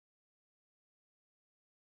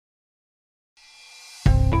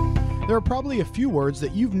There are probably a few words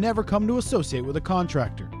that you've never come to associate with a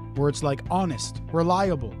contractor. Words like honest,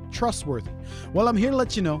 reliable, trustworthy. Well, I'm here to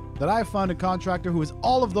let you know that I have found a contractor who is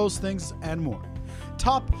all of those things and more.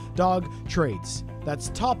 Top Dog Trades. That's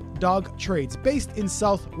Top Dog Trades, based in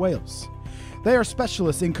South Wales. They are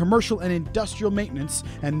specialists in commercial and industrial maintenance,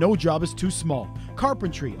 and no job is too small.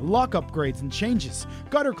 Carpentry, lock upgrades and changes,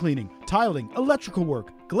 gutter cleaning, tiling, electrical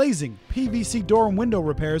work, glazing, PVC door and window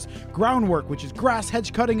repairs, groundwork, which is grass,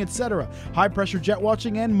 hedge cutting, etc., high pressure jet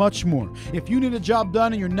washing, and much more. If you need a job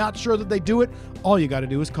done and you're not sure that they do it, all you got to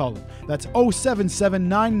do is call them. That's 077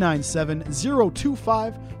 997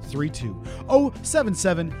 02532.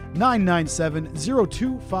 077 997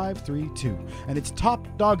 02532. And it's Top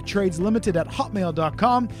Dog Trades Limited at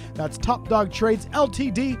hotmail.com. That's Top Dog Trades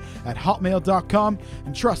Ltd at hotmail.com.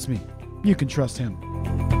 And trust me, you can trust him.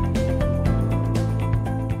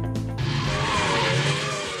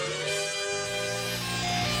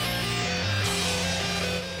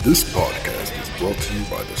 This podcast is brought to you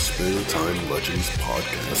by the Spare Time Legends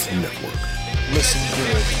Podcast Network. Listen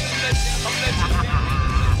good.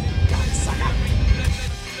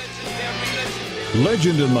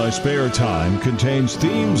 Legend in My Spare Time contains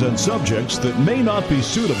themes and subjects that may not be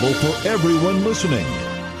suitable for everyone listening.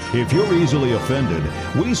 If you're easily offended,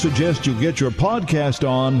 we suggest you get your podcast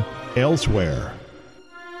on elsewhere.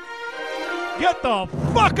 Get the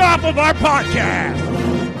fuck off of our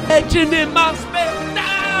podcast! Legend in my spare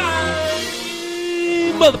time,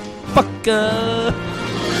 motherfucker.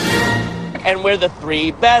 And we're the three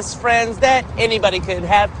best friends that anybody could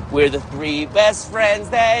have. We're the three best friends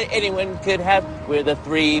that anyone could have. We're the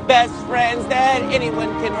three best friends that anyone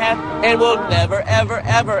can have. And we'll never, ever,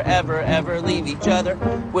 ever, ever, ever leave each other.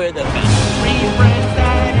 We're the best three friends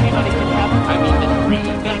that anybody could have. I mean the three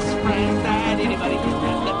best friends that anybody could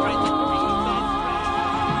have. That's right, the three best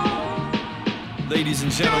friends. Ladies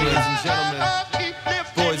and gentlemen,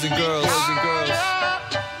 boys and girls,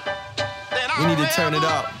 we need to turn it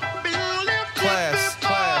up. Class,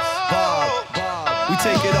 Bob, we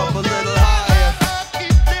take it up a little higher.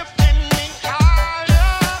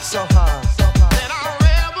 So high,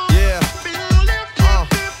 yeah.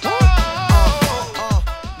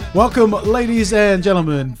 Welcome, ladies and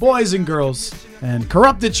gentlemen, boys and girls, and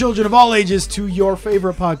corrupted children of all ages to your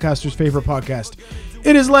favorite podcaster's favorite podcast.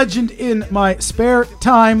 It is Legend in My Spare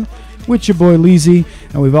Time with your boy Leezy,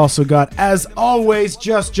 and we've also got, as always,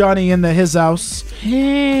 Just Johnny in his house.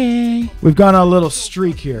 Hey, we've gone on a little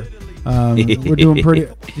streak here. We're doing pretty.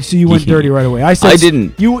 You see, you went dirty right away. I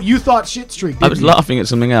didn't. You thought shit streak. Didn't I was you? laughing at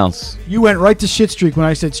something else. You went right to shit streak when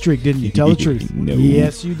I said streak, didn't you? Tell the truth. No.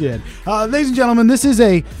 Yes, you did. Ladies and gentlemen, this is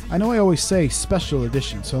I know I always say special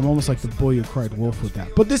edition, so I'm almost like the boy who cried wolf with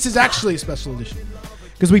that. But this is actually a special edition,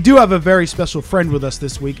 because we do have a very special friend with us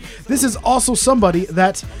this week. This is also somebody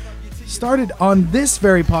that started on this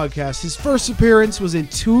very podcast. His first appearance was in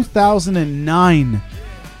 2009,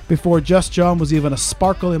 before Just John was even a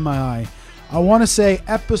sparkle in my eye. I want to say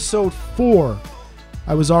episode 4.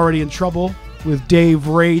 I was already in trouble with Dave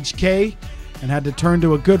Rage K and had to turn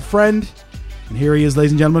to a good friend. And here he is,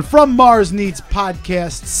 ladies and gentlemen, from Mars Needs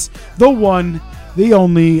Podcasts, the one, the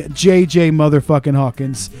only, JJ motherfucking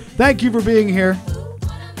Hawkins. Thank you for being here.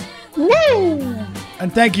 Woo!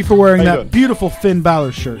 And thank you for wearing that beautiful Finn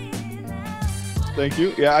Balor shirt. Thank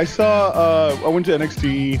you. Yeah, I went to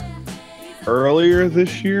NXT earlier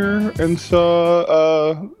this year and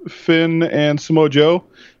saw Finn and Samoa Joe,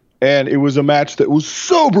 and it was a match that was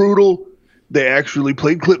so brutal, they actually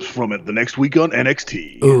played clips from it the next week on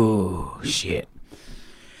NXT. Ooh, shit.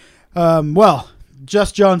 Well,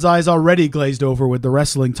 Just John's eyes already glazed over with the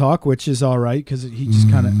wrestling talk, which is all right, because he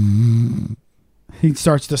just kind of... He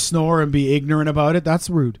starts to snore and be ignorant about it. That's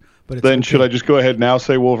rude. But then should I just go ahead now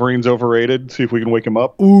say Wolverine's overrated? See if we can wake him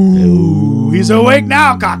up. Ooh, he's awake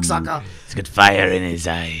now, cocksucker. He's got fire in his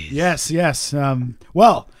eyes. Yes.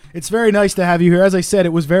 Well, it's very nice to have you here. As I said,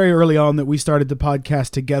 it was very early on that we started the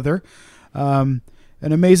podcast together. An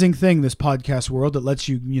amazing thing, this podcast world, that lets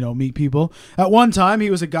you meet people. At one time, he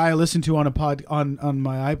was a guy I listened to on a on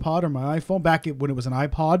my iPod or my iPhone back when it was an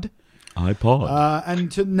iPod.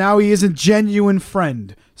 And now he is a genuine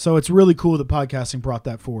friend. So it's really cool that podcasting brought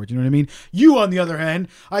that forward. You know what I mean? You, on the other hand,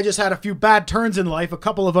 I just had a few bad turns in life, a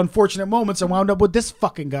couple of unfortunate moments, and wound up with this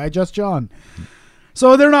fucking guy, Just John.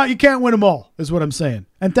 So you can't win them all, is what I'm saying.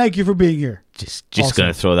 And thank you for being here. Just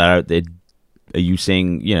going to throw that out there. Are you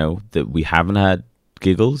saying, that we haven't had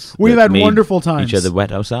giggles? We've had wonderful times. Each other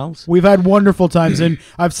wet ourselves? We've had wonderful times. And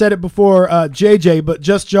I've said it before, JJ, but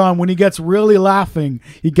Just John, when he gets really laughing,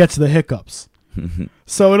 he gets the hiccups.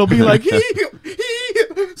 So it'll be like,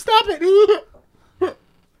 stop it.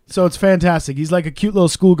 So it's fantastic. He's like a cute little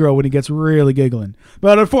schoolgirl when he gets really giggling.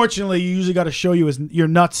 But unfortunately, you usually got to show him your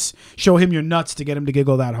nuts to get him to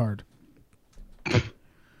giggle that hard.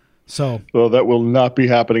 So. Well, that will not be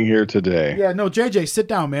happening here today. Yeah, no, JJ, sit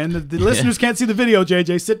down, man. The listeners can't see the video,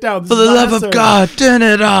 JJ. Sit down. For the love of God, turn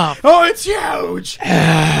it off. Oh, it's huge.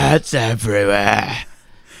 It's everywhere.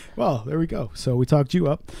 Well, there we go. So we talked you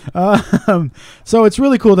up. So it's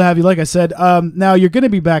really cool to have you, like I said. Now, you're going to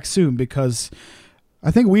be back soon because I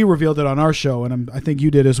think we revealed it on our show, and I think you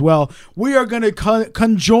did as well. We are going to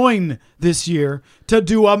conjoin this year to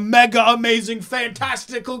do a mega amazing,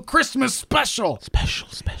 fantastical Christmas special. Special.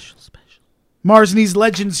 Mars Needs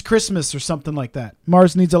Legends Christmas or something like that.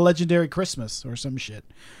 Mars Needs a Legendary Christmas or some shit.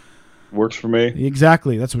 Works for me.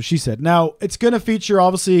 Exactly. That's what she said. Now, it's going to feature,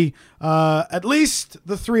 obviously, at least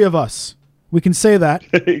the three of us. We can say that.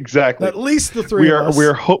 Exactly. At least the three of us.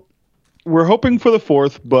 We're hoping for the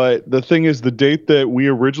 4th, but the thing is, the date that we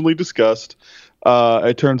originally discussed,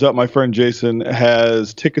 it turns out my friend Jason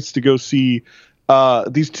has tickets to go see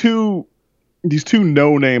these two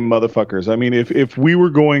no-name motherfuckers. I mean, if we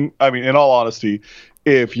were going, I mean, in all honesty,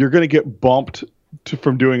 if you're going to get bumped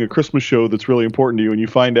from doing a Christmas show that's really important to you, and you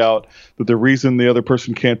find out that the reason the other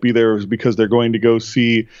person can't be there is because they're going to go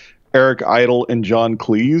see Eric Idle and John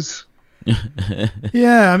Cleese.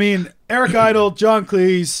 Yeah, I mean, Eric Idle, John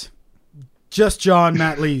Cleese, just John,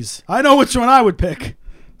 Matt Lees. I know which one I would pick.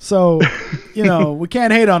 So, we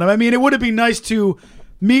can't hate on him. I mean, it would have been nice to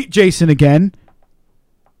meet Jason again.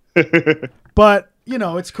 But,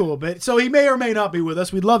 it's cool. But so he may or may not be with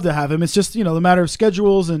us. We'd love to have him. It's just, the matter of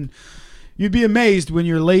schedules, and you'd be amazed when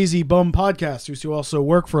you're lazy bum podcasters who also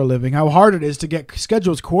work for a living how hard it is to get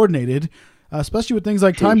schedules coordinated, especially with things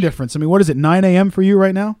like time difference. I mean, what is it, 9 a.m. for you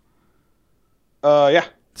right now? Yeah.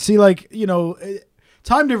 See,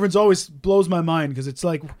 time difference always blows my mind because it's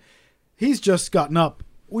like he's just gotten up.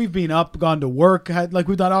 We've been up, gone to work,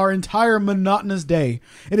 we've done our entire monotonous day.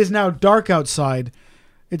 It is now dark outside.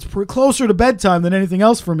 It's closer to bedtime than anything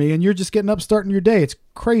else for me, and you're just getting up, starting your day. It's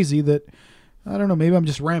crazy that, I don't know, maybe I'm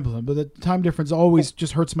just rambling, but the time difference always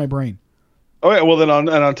just hurts my brain. Oh, yeah, well, then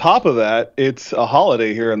on top of that, it's a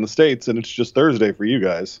holiday here in the States, and it's just Thursday for you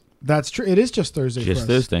guys. That's true. It is just Thursday for us. Just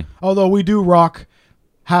Thursday. Although we do rock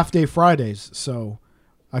half-day Fridays, so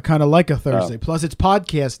I kind of like a Thursday. Plus, it's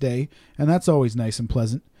podcast day, and that's always nice and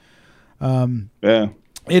pleasant. Yeah.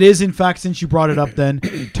 It is, in fact, since you brought it up then,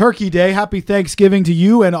 Turkey Day. Happy Thanksgiving to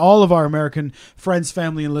you and all of our American friends,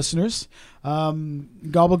 family, and listeners.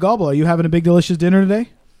 Gobble, gobble. Are you having a big, delicious dinner today?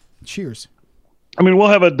 Cheers. I mean, we'll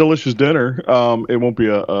have a delicious dinner. It won't be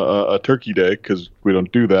a turkey day because we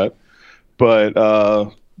don't do that. But,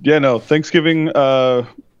 Thanksgiving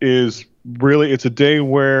is really, it's a day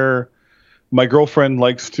where my girlfriend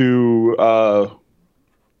likes to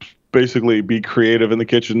basically be creative in the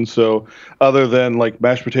kitchen. So other than like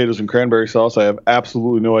mashed potatoes and cranberry sauce, I have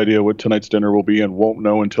absolutely no idea what tonight's dinner will be and won't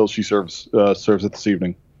know until she serves it this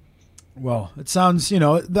evening. Well, it sounds,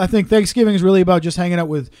 I think Thanksgiving is really about just hanging out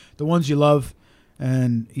with the ones you love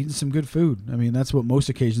and eating some good food. I mean, that's what most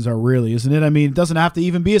occasions are really, isn't it? I mean, it doesn't have to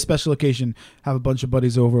even be a special occasion. Have a bunch of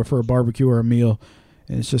buddies over for a barbecue or a meal.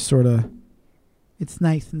 And it's just sort of, it's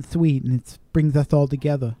nice and sweet and it brings us all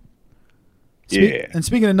together. Yeah. And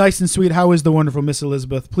speaking of nice and sweet, how is the wonderful Miss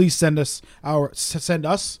Elizabeth? Please send us our love.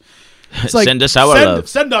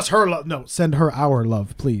 Send us her love. No, send her our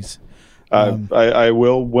love, please. I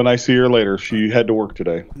will when I see her later. She had to work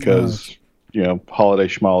today because holiday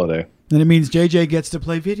schmoliday. And it means JJ gets to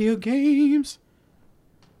play video games.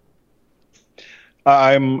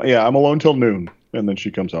 I'm alone till noon, and then she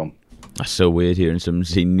comes home. That's so weird hearing someone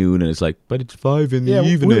say noon, and it's like, but it's 5 in the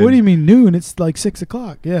evening. What do you mean noon? It's like 6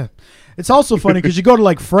 o'clock. Yeah. It's also funny because you go to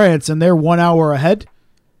like France and they're 1 hour ahead.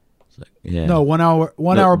 Yeah. No, 1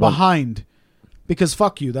 hour behind. Because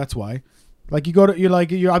fuck you, that's why. Like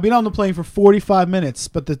I've been on the plane for 45 minutes,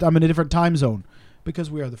 but I'm in a different time zone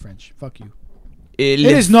because we are the French. Fuck you. It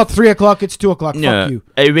is not 3 o'clock, it's 2 o'clock. No, fuck you.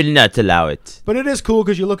 I will not allow it. But it is cool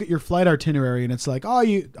because you look at your flight itinerary and it's like,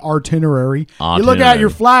 itinerary. You look at your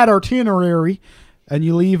flight itinerary and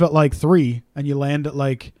you leave at like 3 and you land at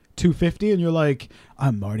like 2:50 and you're like,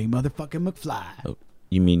 I'm Marty motherfucking McFly. Oh,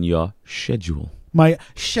 you mean your schedule? My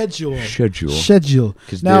schedule. Schedule.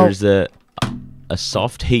 Because there's a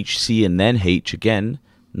soft HC and then H again,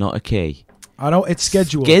 not a K. It's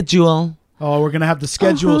schedule. Schedule. Oh, we're going to have the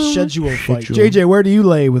schedule fight. JJ, where do you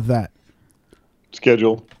lay with that?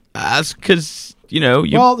 Schedule. That's because,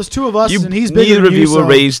 well, there's two of us and he's bigger neither than of you were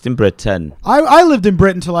raised in Britain. I lived in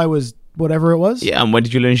Britain until I was whatever it was. Yeah, and when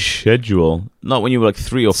did you learn schedule? Not when you were like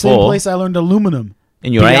 3 or 4. Same place I learned aluminum.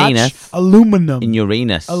 In Uranus. Aluminum. In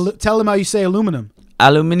Uranus. Tell them how you say aluminum.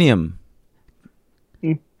 Aluminium.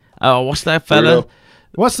 Oh, what's that, fella?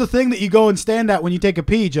 What's the thing that you go and stand at when you take a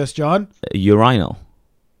pee, Just John? Urinal.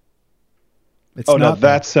 It's now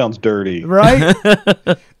that sounds dirty. Right?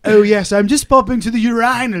 Oh, yes, I'm just popping to the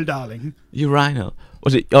urinal, darling. Urinal.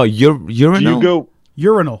 Was it? Oh, urinal? Do you go...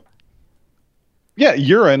 Urinal. Yeah,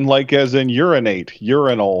 urine, like as in urinate.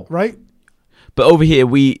 Urinal. Right? But over here,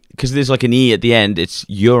 because there's like an E at the end, it's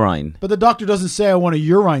urine. But the doctor doesn't say I want a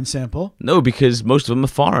urine sample. No, because most of them are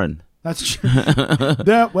foreign. That's true.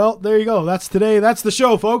 Yeah, well, there you go. That's today. That's the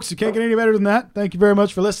show, folks. You can't get any better than that. Thank you very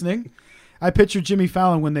much for listening. I picture Jimmy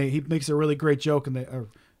Fallon when he makes a really great joke and they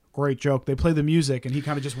play the music and he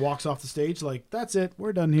kind of just walks off the stage like, that's it,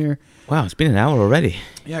 we're done here. Wow, it's been an hour already.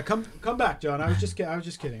 Yeah, come back, John. I was just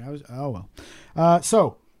kidding.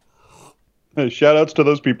 So shout outs to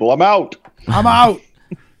those people. I'm out.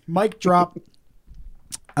 Mic drop.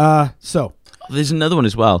 So there's another one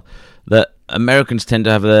as well that Americans tend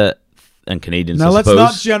to have and Canadians. Now I suppose,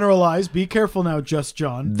 let's not generalize. Be careful now, Just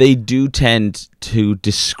John. They do tend to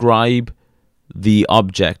describe the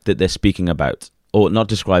object that they're speaking about, or not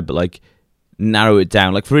describe, but like narrow it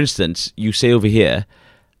down. Like for instance, you say over here,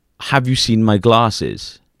 "Have you seen my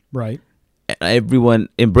glasses?" Right. Everyone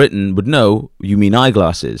in Britain would know you mean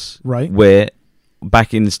eyeglasses. Right. Where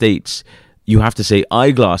back in the States, you have to say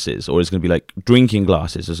eyeglasses, or it's going to be like drinking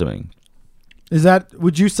glasses or something.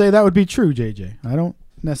 Would you say that would be true, JJ? I don't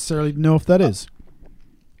necessarily know if that is.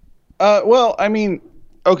 Well, I mean,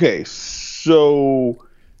 okay, so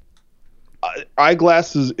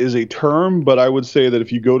eyeglasses is a term, but I would say that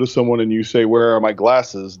if you go to someone and you say, "Where are my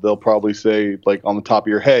glasses?" they'll probably say, like, on the top of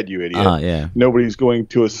your head, you idiot. Yeah. Nobody's going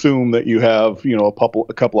to assume that you have, a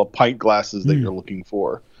couple of pint glasses that you're looking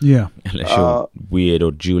for. Yeah. Unless you're weird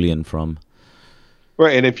or Julian from.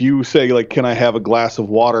 Right, and if you say, like, "Can I have a glass of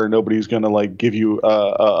water?" nobody's going to, like, give you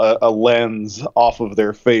a lens off of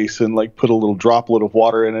their face and, like, put a little droplet of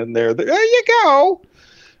water in there. There you go.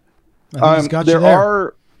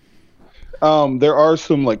 There are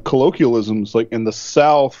some, like, colloquialisms, like in the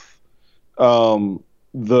South, the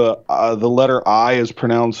letter I is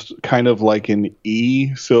pronounced kind of like an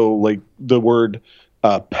E, so like the word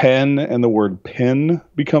pen and the word pin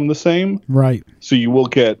become the same. Right. So you will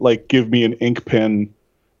get, like, "Give me an ink pen"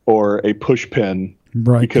 or a push pen,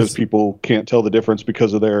 right? Because people can't tell the difference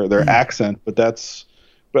because of their accent. But that's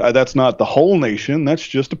not the whole nation. That's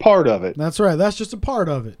just a part of it. That's right. That's just a part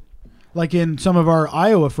of it. Like in some of our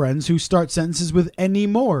Iowa friends who start sentences with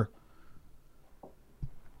 "anymore."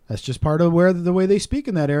 That's just part of the way they speak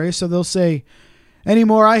in that area. So they'll say,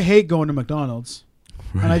 "Anymore, I hate going to McDonald's."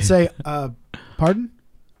 Right. And I'd say, pardon?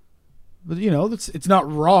 But, it's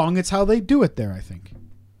not wrong. It's how they do it there, I think.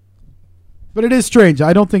 But it is strange.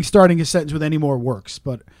 I don't think starting a sentence with "anymore" works,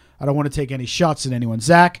 but I don't want to take any shots at anyone.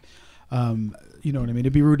 Zach, you know what I mean?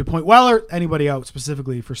 It'd be rude to point Weller, anybody out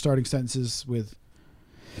specifically for starting sentences with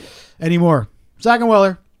 "anymore." Zach and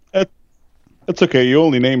Weller. That's okay. You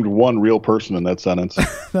only named one real person in that sentence.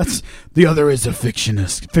 The other is a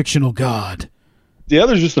fictional god. The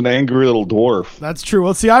other's just an angry little dwarf. That's true.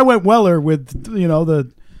 Well, see, I went Weller with,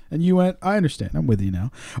 and you went, I understand. I'm with you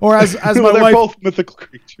now. Or as well, my they're wife. Both mythical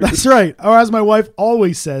creatures. That's right. Or as my wife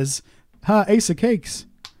always says, "Ace of cakes."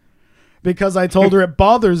 Because I told her it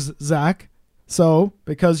bothers Zach. So,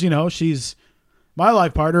 because, she's my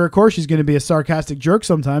life partner, of course she's going to be a sarcastic jerk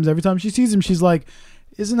sometimes. Every time she sees him, she's like,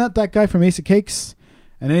 "Isn't that guy from Ace of Cakes?"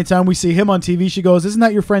 And anytime we see him on TV, she goes, "Isn't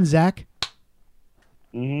that your friend Zach?"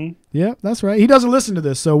 Mm-hmm. Yeah, that's right. He doesn't listen to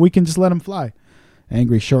this, so we can just let him fly.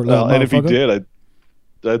 Angry, short-lived motherfucker. And if he did,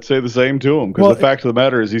 I'd say the same to him, because the fact of the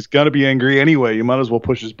matter is he's going to be angry anyway. You might as well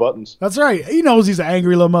push his buttons. That's right. He knows he's an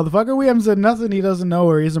angry little motherfucker. We haven't said nothing he doesn't know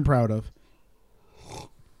or he isn't proud of.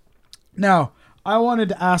 Now, I wanted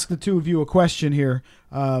to ask the two of you a question here.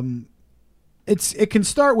 It can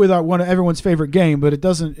start with one of everyone's favorite game, but it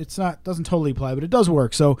doesn't totally apply, but it does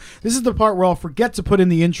work. So this is the part where I'll forget to put in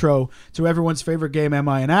the intro to everyone's favorite game, Am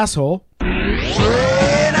I an Asshole?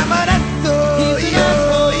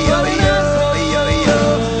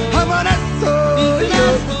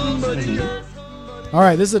 All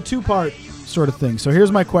right, this is a two-part sort of thing. So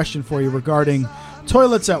here's my question for you regarding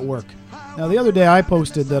toilets at work. Now, the other day I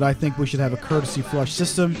posted that I think we should have a courtesy flush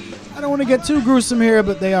system. I don't want to get too gruesome here,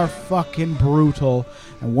 but they are fucking brutal.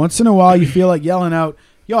 And once in a while you feel like yelling out,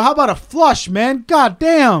 "Yo, how about a flush, man? God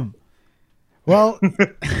damn." Well,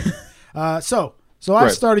 so I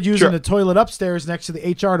started using the toilet upstairs next to the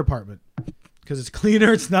HR department. Because it's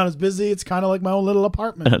cleaner, it's not as busy, it's kind of like my own little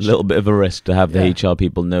apartment. A little bit of a risk to have the HR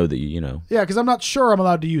people know that you know. Yeah, because I'm not sure I'm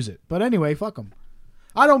allowed to use it. But anyway, fuck them.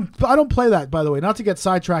 I don't play that, by the way, not to get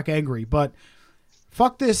sidetrack angry, but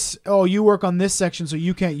Fuck this. Oh, you work on this section, so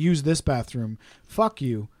you can't use this bathroom. Fuck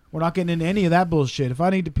you. We're not getting into any of that bullshit. If I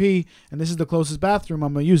need to pee and this is the closest bathroom,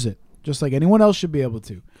 I'm going to use it. Just like anyone else should be able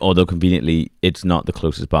to. Although conveniently, it's not the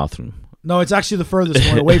closest bathroom. No, it's actually the furthest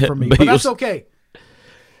one away from me. But that's okay.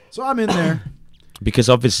 So I'm in there. Because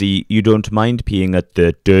obviously, you don't mind peeing at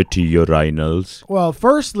the dirty urinals. Well,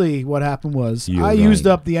 firstly, what happened was I used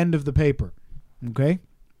up the end of the paper. Okay?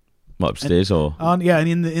 What, upstairs or? Yeah, and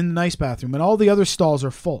in the nice bathroom. And all the other stalls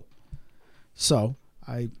are full. So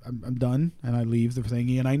I'm done, and I leave the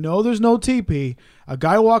thingy, and I know there's no TP. A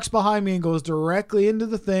guy walks behind me and goes directly into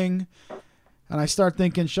the thing, and I start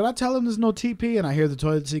thinking, should I tell him there's no TP? And I hear the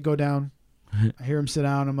toilet seat go down. I hear him sit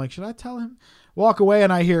down. I'm like, should I tell him? Walk away,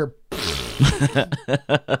 and I hear...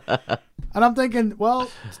 And I'm thinking, well,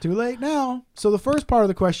 it's too late now. So the first part of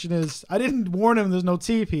the question is, I didn't warn him there's no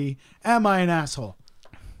TP. Am I an asshole?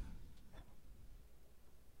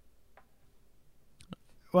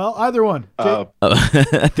 Well, either one. I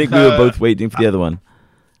think we were both waiting for the other one.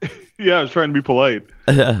 Yeah, I was trying to be polite.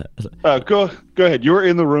 Go ahead. You're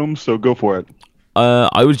in the room, so go for it.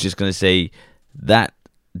 I was just going to say that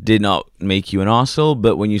did not make you an arsehole,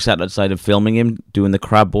 but when you sat outside of filming him doing the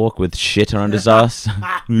crab walk with shit around his ass.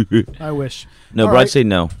 I wish. No, All but right. I'd say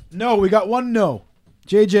no. No, we got one no.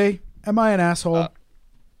 JJ, am I an asshole?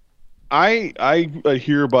 I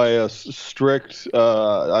adhere by a strict.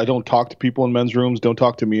 I don't talk to people in men's rooms. Don't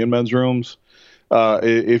talk to me in men's rooms.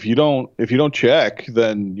 If you don't check,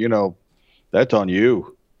 then that's on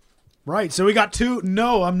you. Right. So we got two.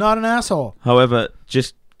 No, I'm not an asshole. However,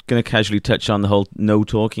 just going to casually touch on the whole no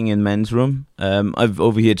talking in men's room. I've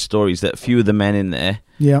overheard stories that a few of the men in there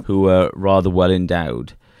who are rather well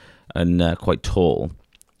endowed and quite tall,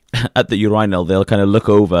 at the urinal, they'll kind of look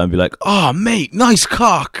over and be like, "Oh, mate, nice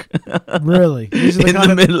cock." Really? These are in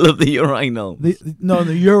the middle of the urinal. The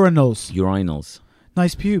urinals. Urinals.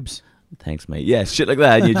 Nice pubes. Thanks, mate. Yeah, shit like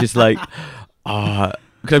that. And you're just like, because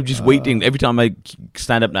I'm just waiting. Every time I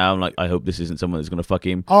stand up now, I'm like, I hope this isn't someone that's going to fuck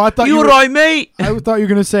him. Oh, I thought you were right, mate. I thought you were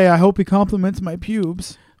going to say, I hope he compliments my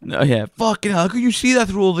pubes. No, yeah. Fucking hell, how can you see that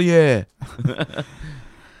through all the air?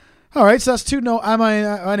 All right, so that's two no.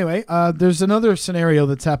 Anyway, there's another scenario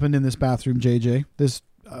that's happened in this bathroom, JJ. This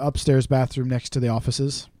upstairs bathroom next to the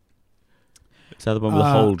offices. Is that the one with a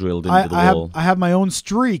hole drilled into the wall? I have my own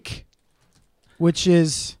streak, which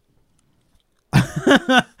is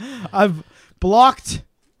I've blocked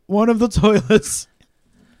one of the toilets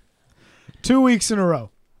 2 weeks in a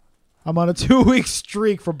row. I'm on a 2-week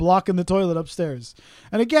streak for blocking the toilet upstairs.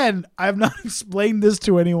 And again, I have not explained this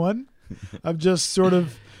to anyone. I've just sort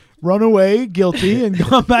of run away guilty and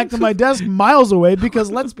gone back to my desk miles away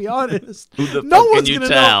because let's be honest, no one's gonna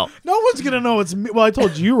know. No one's gonna know it's me. Well, I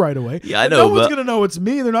told you right away. Yeah, I know. No one's gonna know it's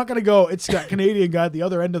me. They're not gonna go, it's that Canadian guy at the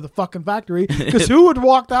other end of the fucking factory, because who would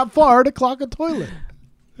walk that far to clog a toilet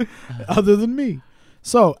other than me?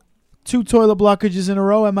 So, 2 toilet blockages in a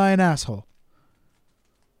row. Am I an asshole?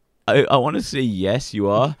 I want to say yes, you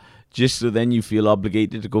are. Just so then you feel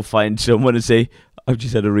obligated to go find someone and say, I've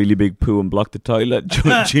just had a really big poo and blocked the toilet.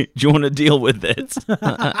 Do you want to deal with it?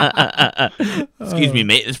 Excuse me,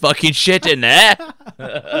 mate. There's fucking shit in there.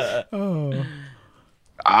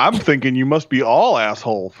 I'm thinking you must be all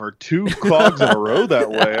asshole for 2 clogs in a row that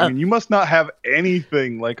way. I mean, you must not have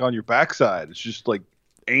anything like on your backside. It's just like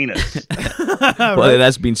anus. Well, it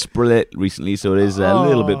has been split recently, so it is a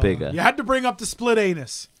little bit bigger. You had to bring up the split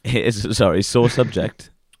anus. Sorry, sore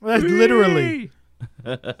subject. Literally.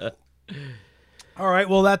 All right,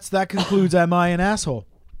 well, that concludes Am I an Asshole?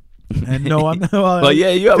 And no, I'm not. Well,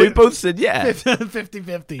 yeah, we both said yeah.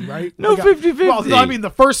 50-50, right? No, 50-50. Well, I mean, the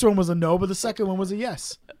first one was a no, but the second one was a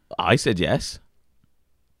yes. I said yes.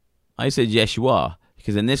 I said yes, you are.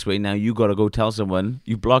 Because in this way, now you got to go tell someone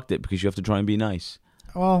you blocked it because you have to try and be nice.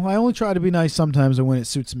 Well, I only try to be nice sometimes and when it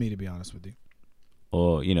suits me, to be honest with you.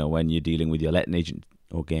 Or, when you're dealing with your letting agent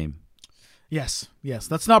or game. Yes.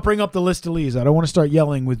 Let's not bring up the list of Lees. I don't want to start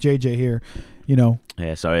yelling with JJ here,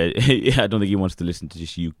 Yeah, sorry. I don't think he wants to listen to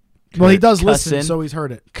just you. Well, he does listen, so he's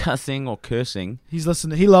heard it. Cussing or cursing. He's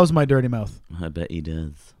listening. He loves my dirty mouth. I bet he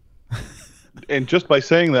does. And just by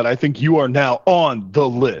saying that, I think you are now on the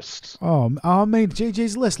list. Oh, I made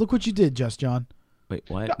JJ's list. Look what you did, Just John. Wait,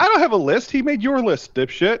 what? I don't have a list. He made your list,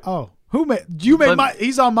 dipshit. Oh, who made? You made my.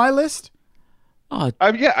 He's on my list. Oh,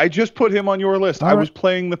 I just put him on your list. I was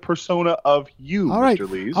playing the persona of you, Mr.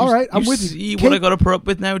 Lees. All right, I'm with you. you. See what I got to put up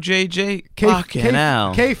with now, JJ? Fucking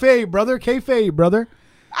hell. Kayfabe, brother. Kayfabe, brother.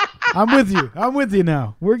 I'm with you. I'm with you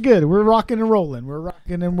now. We're good. We're rocking and rolling. We're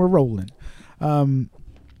rocking and we're rolling.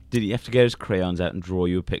 Did he have to get his crayons out and draw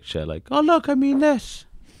you a picture like, oh, look, I mean this?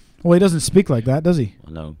 Well, he doesn't speak like that, does he?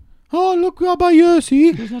 No. Oh, look how about you,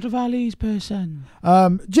 see? He's not a Valleys person.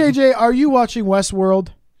 JJ, are you watching Westworld?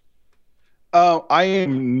 I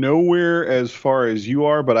am nowhere as far as you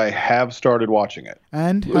are, but I have started watching it.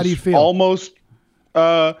 And how do you feel? Almost.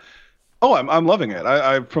 I'm loving it.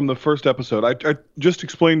 I from the first episode. I just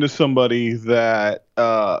explained to somebody that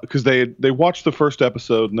because they watched the first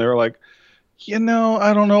episode and they were like, I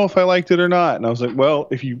don't know if I liked it or not. And I was like, well,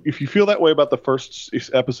 if you feel that way about the first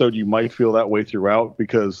episode, you might feel that way throughout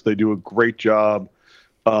because they do a great job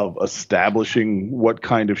of establishing what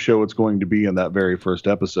kind of show it's going to be in that very first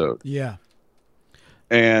episode. Yeah.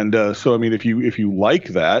 And so, I mean, if you like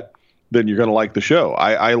that, then you're going to like the show.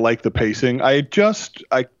 I like the pacing. I just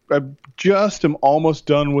am almost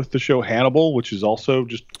done with the show Hannibal, which is also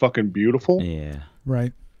just fucking beautiful. Yeah.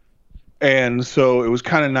 Right. And so it was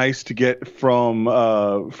kind of nice to get from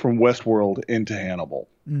Westworld into Hannibal,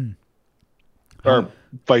 or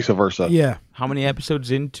vice versa. Yeah. How many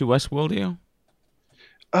episodes into Westworld are you?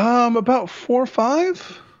 About 4 or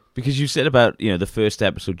 5. Because you said about the first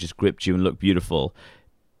episode just gripped you and looked beautiful.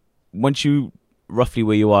 Once you roughly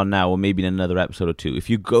where you are now, or maybe in another episode or two,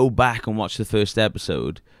 if you go back and watch the first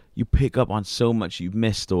episode, you pick up on so much you've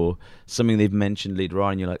missed or something they've mentioned later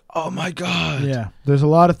on, and you're like, oh my God. Yeah. There's a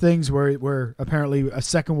lot of things where apparently a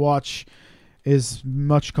second watch is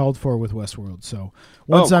much called for with Westworld. So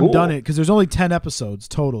once I'm done it, because there's only 10 episodes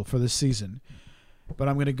total for this season, but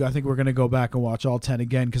I think we're going to go back and watch all 10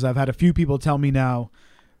 again, because I've had a few people tell me now,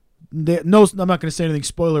 I'm not going to say anything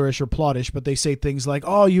spoilerish or plotish, but they say things like,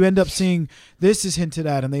 oh, you end up seeing this is hinted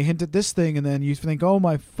at, and they hint at this thing, and then you think, oh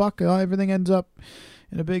my fuck, everything ends up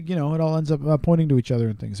in a big, it all ends up pointing to each other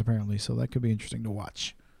and things, apparently. So that could be interesting to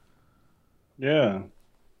watch. Yeah.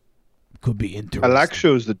 Could be interesting. I like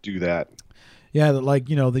shows that do that. Yeah, that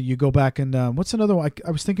that you go back and what's another one?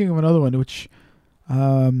 I was thinking of another one, which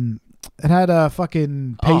it had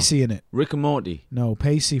fucking Pacey in it. Rick and Morty. No,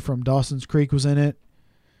 Pacey from Dawson's Creek was in it.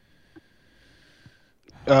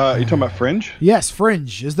 You talking about Fringe? Yes,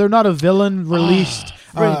 Fringe. Is there not a villain released?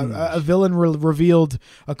 A villain revealed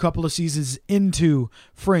a couple of seasons into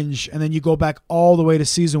Fringe, and then you go back all the way to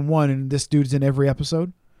season 1, and this dude's in every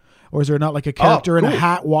episode? Or is there not like a character in a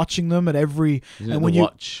hat watching them at every? Isn't and it when the you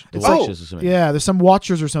watch, the it's watchers or something? Yeah, there's some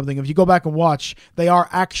watchers or something. If you go back and watch, they are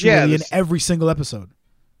actually in every single episode.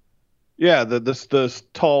 Yeah, the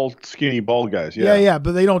tall, skinny, bald guys. Yeah. Yeah,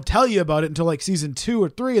 but they don't tell you about it until like season 2 or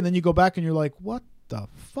 3, and then you go back and you're like, what the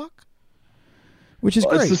fuck? Which is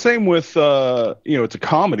great. It's the same with it's a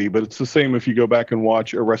comedy, but it's the same if you go back and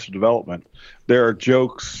watch Arrested Development. There are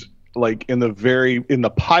jokes like in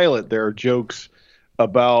the pilot. There are jokes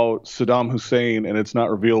about Saddam Hussein, and it's not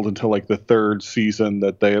revealed until like the 3rd season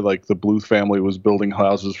that the Bluth family was building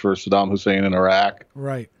houses for Saddam Hussein in Iraq.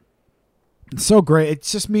 Right. It's so great. It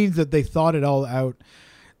just means that they thought it all out.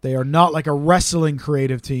 They are not like a wrestling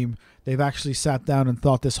creative team. They've actually sat down and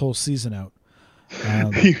thought this whole season out.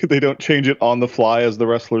 They don't change it on the fly as the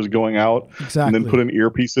wrestler's going out. Exactly. And then put an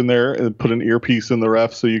earpiece in there and put an earpiece in the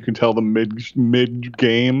ref so you can tell them mid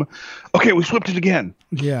game, okay, we flipped it again.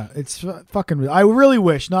 Yeah, it's fucking. I really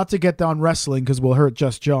wish, not to get down wrestling because we'll hurt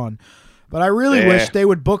Just John, but I really wish they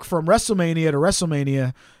would book from WrestleMania to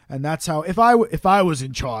WrestleMania, and that's how. If I was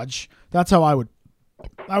in charge, that's how I would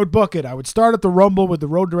book it. I would start at the Rumble with the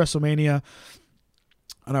Road to WrestleMania.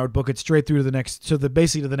 And I would book it straight through to the next,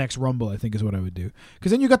 basically to the next Rumble, I think is what I would do.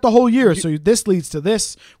 Because then you got the whole year. So this leads to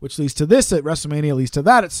this, which leads to this at WrestleMania, leads to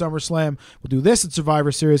that at SummerSlam. We'll do this at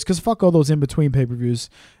Survivor Series. Because fuck all those in-between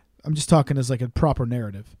pay-per-views. I'm just talking as like a proper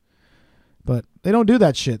narrative. But they don't do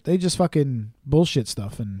that shit. They just fucking bullshit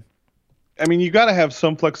stuff. And I mean, you got to have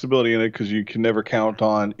some flexibility in it because you can never count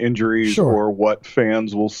on injuries or what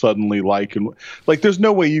fans will suddenly like. And like, there's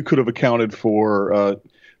no way you could have accounted for...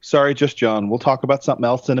 sorry, Just John. We'll talk about something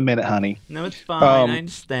else in a minute, honey. No, it's fine. I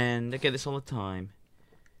understand. I get this all the time.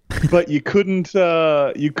 But you couldn't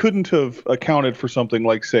have accounted for something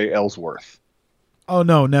like, say, Ellsworth. Oh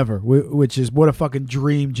no, never. Which is what a fucking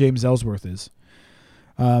dream James Ellsworth is.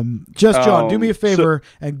 Just John, do me a favor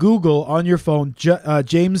and Google on your phone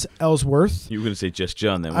James Ellsworth. You were going to say Just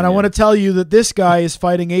John then. And I want to tell you that this guy is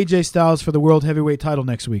fighting AJ Styles for the World Heavyweight title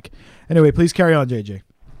next week. Anyway, please carry on, JJ.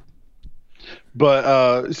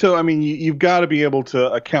 But so I mean, you've got to be able to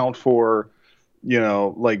account for,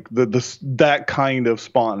 like that kind of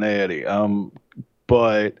spontaneity.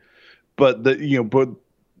 But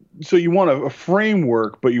so you want a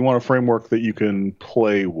framework, but you want a framework that you can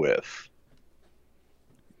play with.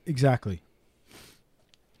 Exactly.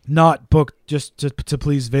 Not booked just to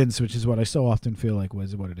please Vince, which is what I so often feel like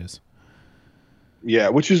was what it is. Yeah,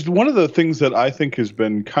 which is one of the things that I think has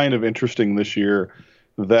been kind of interesting this year.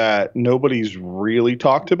 that nobody's really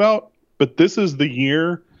talked about. But this is the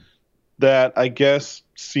year that I guess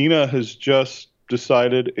Cena has just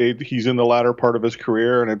decided he's in the latter part of his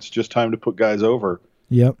career and it's just time to put guys over.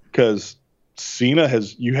 Yep. Because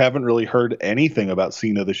you haven't really heard anything about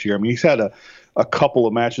Cena this year. I mean, he's had a couple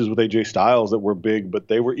of matches with AJ Styles that were big, but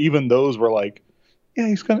those were like, yeah,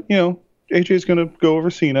 he's gonna, AJ's gonna go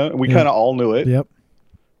over Cena, and we kind of all knew it. Yep.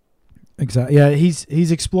 Exactly. Yeah,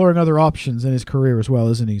 he's exploring other options in his career as well,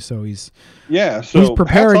 isn't he? So he's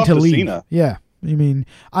preparing to leave. Cena. Yeah. I mean,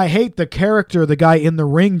 I hate the character, the guy in the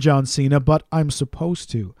ring, John Cena, but I'm supposed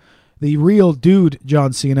to. The real dude,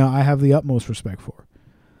 John Cena, I have the utmost respect for.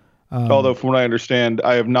 Although, from what I understand,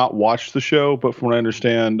 I have not watched the show, but from what I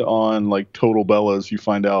understand on like Total Bellas, you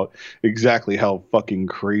find out exactly how fucking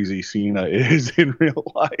crazy Cena is in real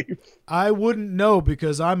life. I wouldn't know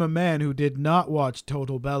because I'm a man who did not watch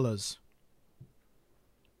Total Bellas.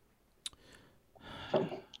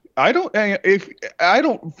 I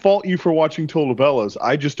don't fault you for watching Total Bellas.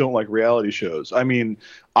 I just don't like reality shows. I mean,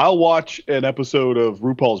 I'll watch an episode of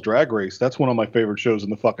RuPaul's Drag Race. That's one of my favorite shows in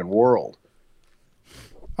the fucking world.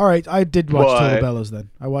 All right, I did watch Total Bellas then.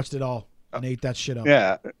 I watched it all and ate that shit up.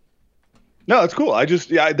 Yeah. No, it's cool.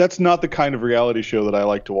 That's not the kind of reality show that I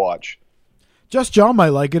like to watch. Just John might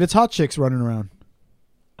like it. It's hot chicks running around.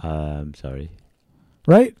 Sorry.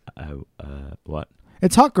 Right? What?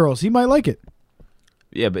 It's hot girls. He might like it.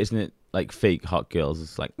 Yeah, but isn't it like fake hot girls?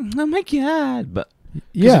 It's like, oh my God. But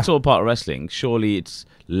yeah, it's all part of wrestling. Surely it's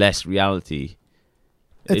less reality.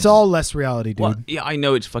 It's all less reality, dude. Well, yeah, I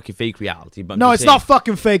know it's fucking fake reality, but no, it's not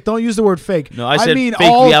fucking fake. Don't use the word fake. No, I said fake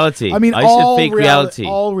reality. I mean, I said fake reality.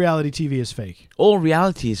 All reality TV is fake. All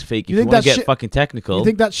reality is fake. If you want to get fucking technical. You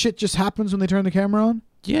think that shit just happens when they turn the camera on?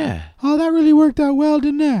 Yeah. Oh, that really worked out well,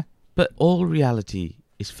 didn't it? But all reality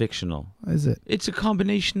is fictional. Is it? It's a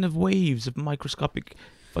combination of waves of microscopic,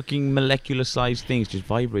 fucking molecular-sized things just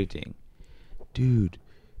vibrating. Dude,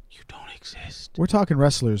 you don't exist. We're talking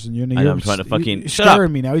wrestlers, and I'm trying to fucking shut up.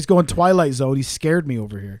 Scaring me now. He's going Twilight Zone. He scared me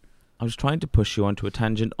over here. I was trying to push you onto a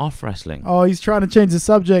tangent off wrestling. Oh, he's trying to change the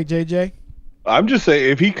subject, JJ. I'm just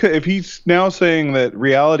saying, if he's now saying that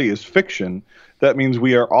reality is fiction, that means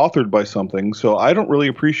we are authored by something. So I don't really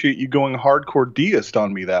appreciate you going hardcore deist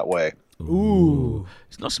on me that way. Ooh.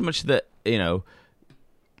 It's not so much that,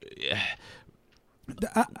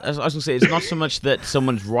 as I was gonna say, it's not so much that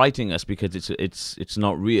someone's writing us because it's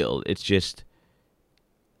not real. It's just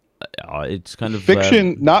it's kind of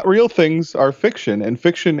fiction. Not real things are fiction, and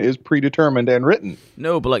fiction is predetermined and written.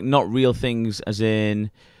 No, but like not real things, as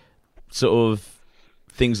in sort of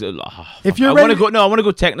things that. If you're I want to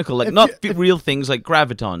go technical, like not real things like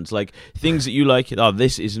gravitons, like things that you like. Oh,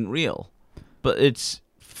 this isn't real, but it's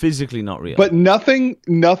physically not real. But nothing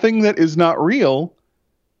that is not real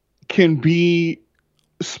can be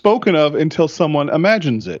spoken of until someone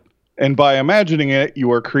imagines it. And by imagining it,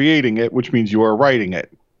 you are creating it, which means you are writing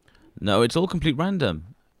it. No, it's all complete random.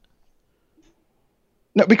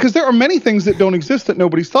 No, because there are many things that don't exist that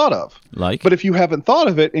nobody's thought of. Like? But if you haven't thought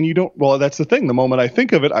of it and you don't, well, that's the thing. The moment I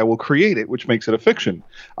think of it, I will create it, which makes it a fiction.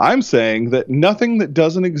 I'm saying that nothing that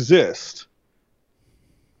doesn't exist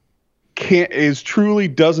truly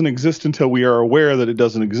doesn't exist until we are aware that it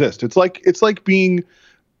doesn't exist. It's like being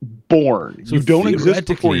born. So you don't exist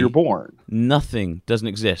before you're born. Nothing doesn't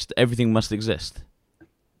exist. Everything must exist.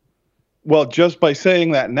 Well, just by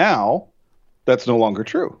saying that now, that's no longer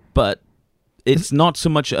true. But it's not so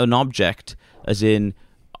much an object as in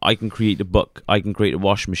I can create a book, I can create a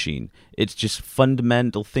wash machine. It's just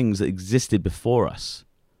fundamental things that existed before us.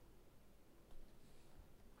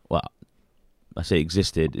 Well, I say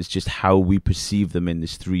existed. It's just how we perceive them in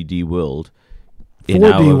this 3D world.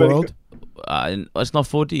 4D world? It's not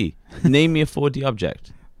 4D. Name me a 4D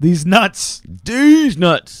object. These nuts. These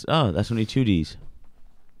nuts. Oh, that's only 2Ds.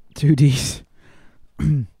 2Ds.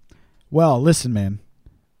 Well, listen, man.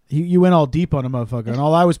 You went all deep on a motherfucker, and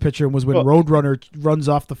all I was picturing was when Roadrunner runs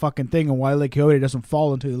off the fucking thing and Wile E. Coyote doesn't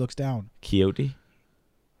fall until he looks down. Coyote?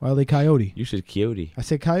 Wile E. Coyote. You said Coyote. I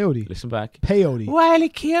said Coyote. Listen back. Peyote. Wile E.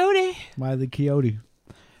 Coyote. Wile E. Coyote.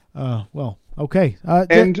 Well, okay.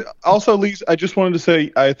 And also, Lise, I just wanted to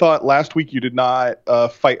say, I thought last week you did not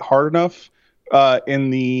fight hard enough. In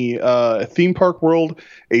the theme park world,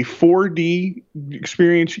 a 4D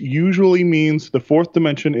experience usually means the fourth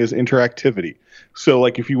dimension is interactivity. So,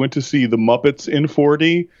 like, if you went to see the Muppets in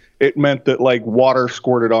 4D, it meant that, like, water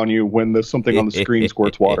squirted on you when something on the screen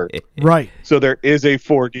squirts water. Right. So there is a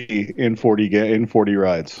 4D in 4D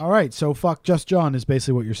rides. All right. So fuck Just John is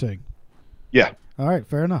basically what you're saying. Yeah. All right.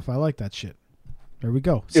 Fair enough. I like that shit. There we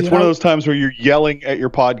go. It's one of those times where you're yelling at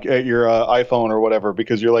your iPhone or whatever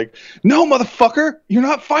because you're like, "No, motherfucker, you're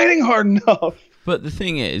not fighting hard enough." But the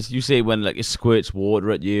thing is, you say when like it squirts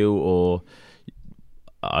water at you or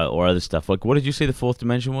other stuff. Like, what did you say the fourth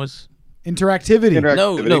dimension was? Interactivity.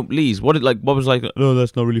 No, Lees. What was like? No,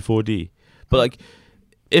 that's not really 4D. But like,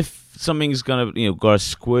 if something's gotta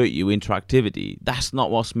squirt you interactivity, that's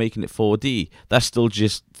not what's making it 4D. That's still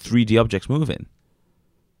just 3D objects moving.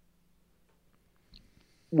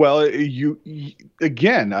 Well, you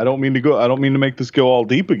again. I don't mean to make this go all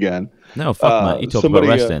deep again. No, fuck Matt. You talk about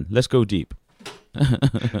wrestling. Let's go deep.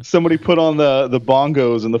 Somebody put on the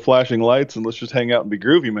bongos and the flashing lights, and let's just hang out and be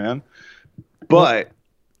groovy, man. But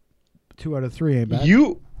 2 out of 3 ain't bad.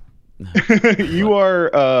 You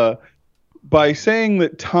are by saying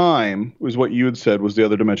that time was what you had said was the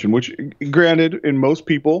other dimension, which, granted, in most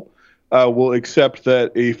people. Will accept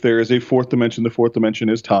that if there is a fourth dimension, the fourth dimension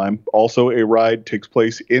is time. Also, a ride takes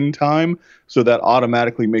place in time, so that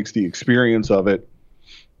automatically makes the experience of it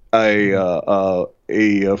a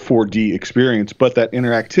 4D experience. But that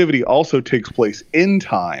interactivity also takes place in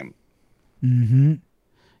time. Mm-hmm.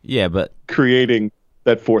 Yeah, but creating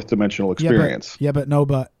that fourth dimensional experience. Bert. No,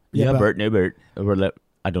 Bert.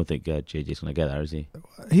 I don't think JJ's gonna get that, is he?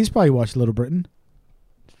 He's probably watched Little Britain.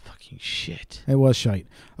 Shit. It was shite.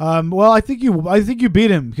 Well, I think you beat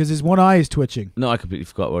him because his one eye is twitching. No, I completely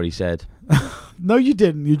forgot what he said. No, you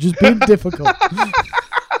didn't. You're just being difficult.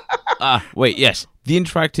 Wait, yes. The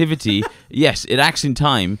interactivity, yes, it acts in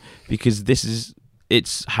time because that's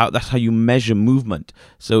how you measure movement.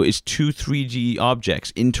 So it's 2 3D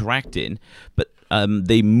objects interacting, but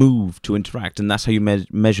they move to interact, and that's how you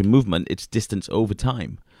measure movement. It's distance over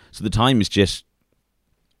time. So the time is just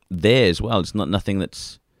there as well. It's not nothing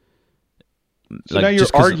that's. So now you're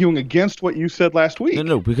arguing against what you said last week.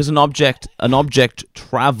 No, because an object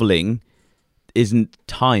traveling isn't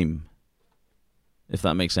time. If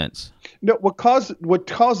that makes sense. No, what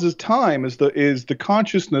causes time is the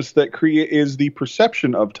consciousness that is the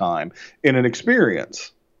perception of time in an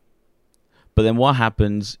experience. But then what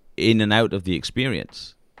happens in and out of the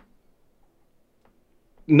experience?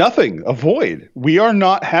 Nothing. A void. We are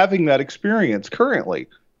not having that experience currently.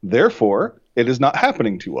 Therefore, it is not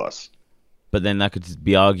happening to us. But then that could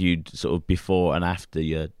be argued sort of before and after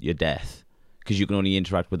your death, because you can only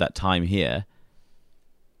interact with that time here.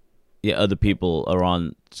 Yeah, other people are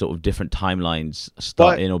on sort of different timelines,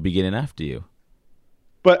 starting or beginning after you.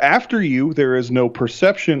 But after you, there is no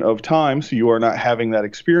perception of time, so you are not having that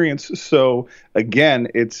experience. So again,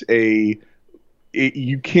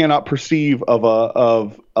 you cannot perceive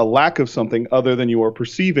of a lack of something other than you are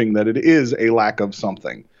perceiving that it is a lack of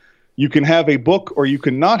something. You can have a book or you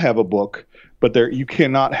can not have a book, but you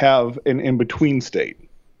cannot have an in-between state.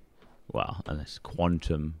 Wow, unless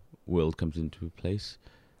quantum world comes into place.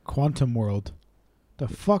 Quantum world. The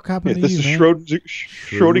fuck happened to this you, is man?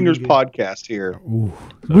 Schrodinger's podcast here. Ooh.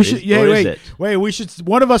 We should.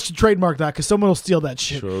 One of us should trademark that because someone will steal that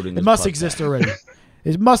shit. It must exist already.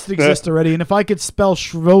 It must exist already. And if I could spell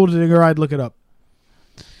Schrodinger, I'd look it up.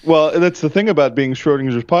 Well, that's the thing about being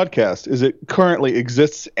Schrodinger's podcast is it currently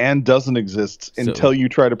exists and doesn't exist until you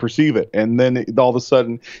try to perceive it. And then all of a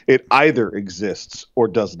sudden it either exists or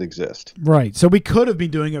doesn't exist. Right. So we could have been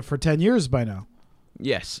doing it for 10 years by now.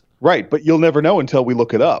 Yes. Right. But you'll never know until we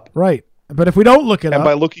look it up. Right. But if we don't look it up. And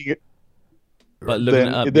by looking it. But looking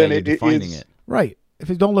it up, then you're defining it. Right. If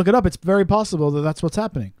you don't look it up, it's very possible that that's what's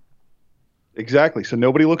happening. Exactly. So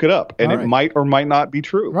nobody look it up, and it might or might not be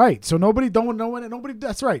true. Right. So nobody.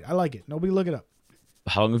 That's right. I like it. Nobody look it up.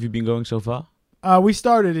 How long have you been going so far? We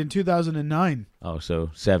started in 2009. Oh,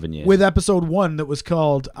 so 7 years. With episode 1 that was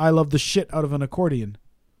called "I Love the Shit Out of an Accordion."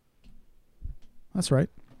 That's right.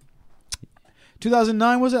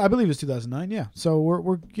 2009 was it? I believe it was 2009. Yeah. So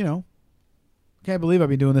we're can't believe I've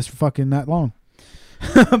been doing this for fucking that long.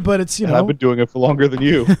 But it's I've been doing it for longer than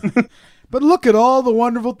you. But look at all the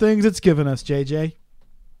wonderful things it's given us, JJ.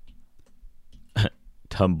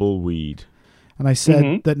 Tumbleweed. And I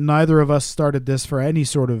said that neither of us started this for any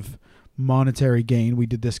sort of monetary gain. We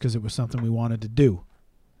did this because it was something we wanted to do.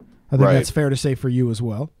 I think that's fair to say for you as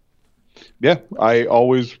well. Yeah, I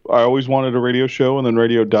always wanted a radio show, and then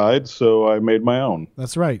radio died, so I made my own.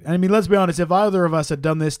 That's right. I mean, let's be honest. If either of us had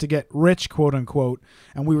done this to get rich, quote unquote,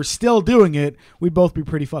 and we were still doing it, we'd both be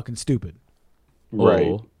pretty fucking stupid. Right.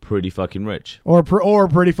 Or pretty fucking rich. Or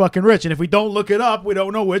pretty fucking rich. And if we don't look it up, we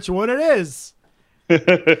don't know which one it is.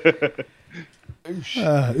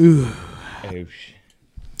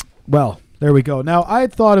 Well, there we go. Now, I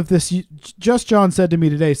had thought of this. Just John said to me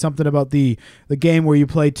today something about the game where you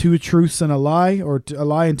play 2 truths and a lie, or a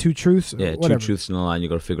lie and 2 truths. Yeah, whatever. 2 truths and a lie, and you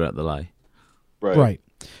got to figure out the lie. Right.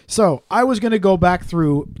 So I was going to go back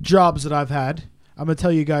through jobs that I've had. I'm going to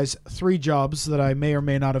tell you guys 3 jobs that I may or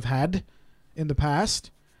may not have had in the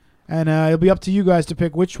past. And it'll be up to you guys to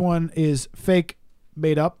pick which one is fake,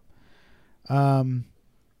 made up. What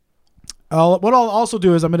I'll also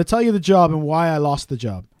do is I'm going to tell you the job and why I lost the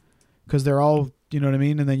job. Because they're all, you know what I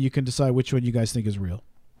mean? And then you can decide which one you guys think is real.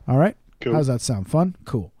 All right? Cool. How's that sound? Fun?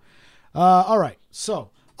 Cool. All right.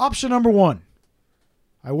 So, option number 1.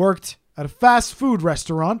 I worked at a fast food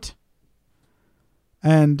restaurant.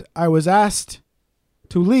 And I was asked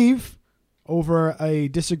to leave over a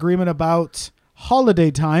disagreement about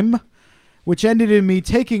holiday time, which ended in me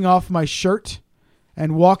taking off my shirt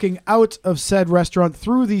and walking out of said restaurant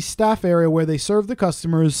through the staff area where they serve the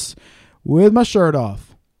customers with my shirt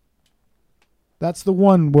off. That's the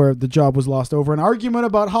one where the job was lost over an argument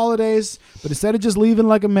about holidays, but instead of just leaving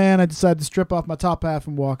like a man, I decided to strip off my top half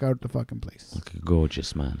and walk out the fucking place. Like a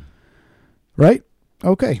gorgeous man. Right?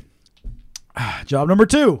 Okay. Job number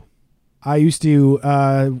 2. I used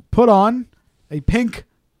to put on a pink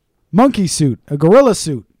monkey suit, a gorilla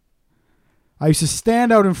suit. I used to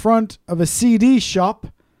stand out in front of a CD shop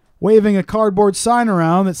waving a cardboard sign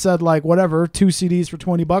around that said, like, whatever, 2 CDs for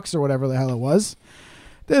 $20 or whatever the hell it was.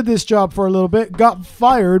 Did this job for a little bit, got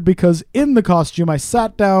fired because in the costume I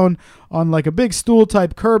sat down on like a big stool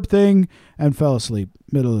type curb thing and fell asleep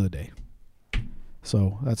middle of the day.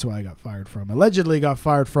 So that's why I got fired from. Allegedly got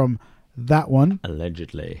fired from that one.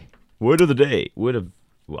 Allegedly. Word of the day. Word of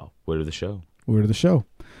the show. Word of the show.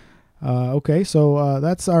 Okay, so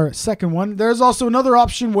that's our second one. There's also another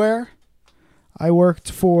option where I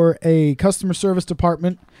worked for a customer service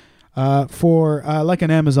department for like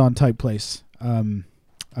an Amazon type place.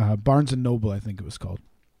 Barnes & Noble, I think it was called.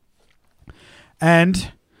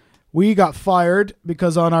 And we got fired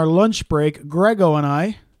because on our lunch break, Grego and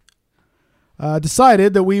I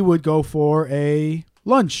decided that we would go for a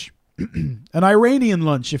lunch. An Iranian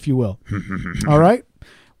lunch, if you will. All right?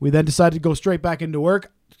 We then decided to go straight back into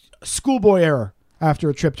work. Schoolboy error after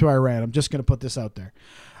a trip to Iran. I'm just going to put this out there.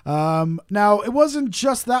 Now, it wasn't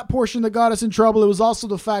just that portion that got us in trouble. It was also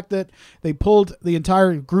the fact that they pulled the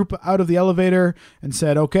entire group out of the elevator and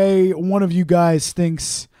said, okay, one of you guys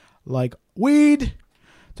thinks like weed,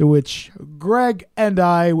 to which Greg and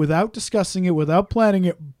I, without discussing it, without planning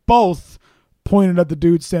it, both pointed at the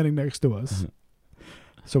dude standing next to us.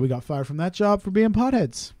 So we got fired from that job for being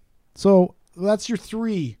potheads. So that's your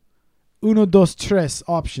 3 uno, dos, tres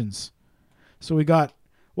options. So we got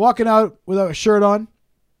walking out without a shirt on.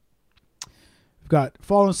 We've got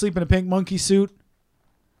falling asleep in a pink monkey suit.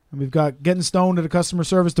 And we've got getting stoned at a customer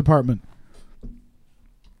service department.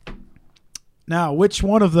 Now, which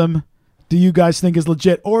one of them do you guys think is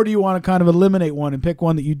legit? Or do you want to kind of eliminate one and pick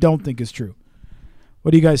one that you don't think is true?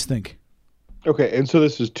 What do you guys think? Okay, and so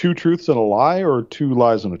this is 2 truths and a lie, or 2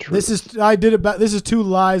 lies and a truth? This is 2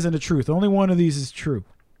 lies and a truth. Only one of these is true.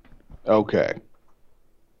 Okay.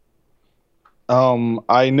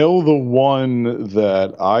 I know the one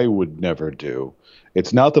that I would never do.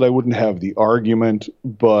 It's not that I wouldn't have the argument,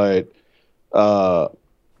 but and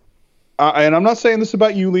I'm not saying this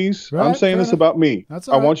about you, Lise. Right, I'm saying this about me. That's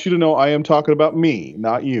I all right. want you to know I am talking about me,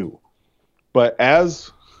 not you. But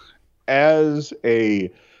as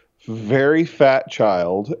a very fat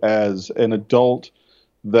child, as an adult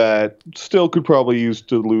that still could probably use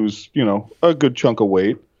to lose, a good chunk of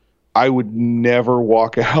weight, I would never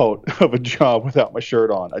walk out of a job without my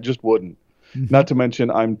shirt on. I just wouldn't. Not to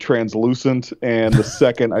mention I'm translucent, and the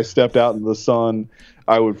second I stepped out in the sun,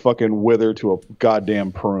 I would fucking wither to a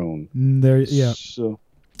goddamn prune. Yeah. So,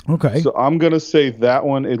 Okay. so I'm going to say that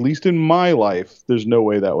one, at least in my life, there's no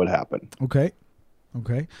way that would happen. Okay.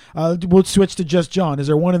 We'll switch to just John. Is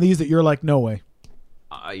there one of these that you're like, no way?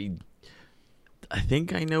 I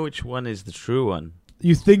think I know which one is the true one.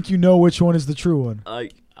 You think you know which one is the true one?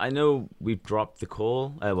 I know we've dropped the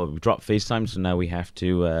call. We've dropped FaceTime, so now we have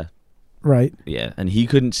to... Right. Yeah, and he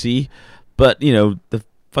couldn't see. But, the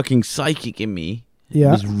fucking psychic in me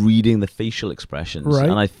was reading the facial expressions. Right.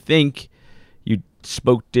 And I think you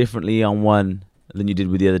spoke differently on one than you did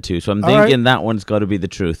with the other 2. So I'm thinking that one's got to be the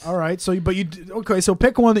truth. All right. So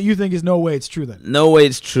pick one that you think is no way it's true then. No way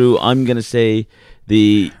it's true. I'm going to say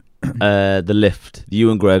the lift.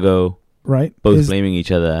 You and Grego. Right. Both blaming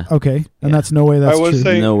each other. Okay. And that's no way that's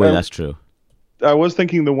true. No way that's true. I was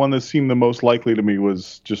thinking the one that seemed the most likely to me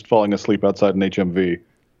was just falling asleep outside an HMV.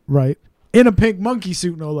 Right. In a pink monkey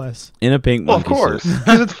suit, no less. In a pink monkey suit. Of course.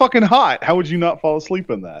 Because it's fucking hot. How would you not fall asleep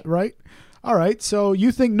in that? Right. All right. So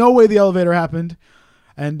you think no way the elevator happened.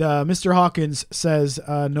 And Mr. Hawkins says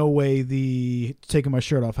no way the taking my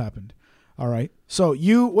shirt off happened. All right. So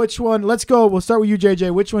which one? Let's go. We'll start with you,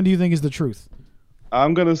 JJ. Which one do you think is the truth?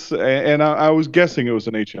 I'm gonna say, and I was guessing it was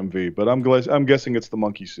an HMV, but I'm guessing it's the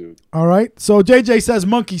monkey suit. All right. So JJ says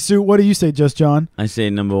monkey suit. What do you say, Just John? I say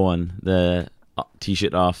number one, the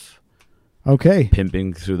t-shirt off, Okay.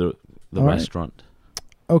 pimping through the All right. restaurant.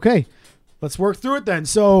 Okay. Let's work through it then.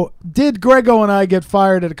 So, did Grego and I get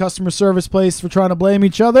fired at a customer service place for trying to blame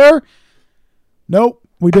each other? Nope,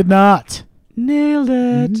 we did not. Nailed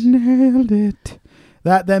it. Nailed it.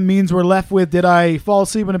 That then means we're left with, did I fall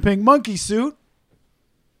asleep in a pink monkey suit?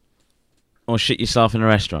 Or shit yourself in a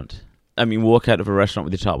restaurant. I mean, walk out of a restaurant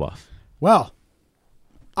with your top off. Well,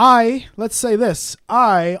 let's say this,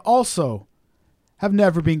 I also have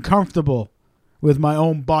never been comfortable with my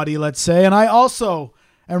own body, let's say, and I also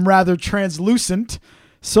am rather translucent,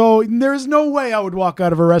 so there's no way I would walk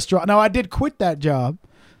out of a restaurant. Now, I did quit that job,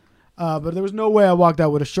 but there was no way I walked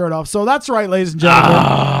out with a shirt off. So that's right, ladies and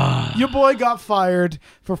gentlemen. Your boy got fired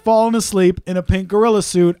for falling asleep in a pink gorilla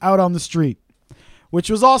suit out on the street, which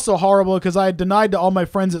was also horrible because I had denied to all my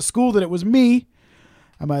friends at school that it was me.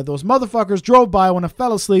 And those motherfuckers drove by when I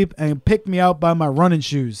fell asleep and picked me out by my running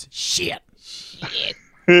shoes. Shit.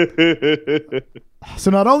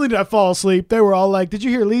 So not only did I fall asleep, they were all like, did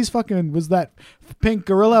you hear Lee's fucking, was that pink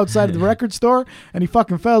gorilla outside of the record store? And he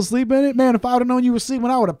fucking fell asleep in it? Man, if I would have known you were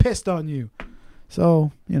sleeping, I would have pissed on you.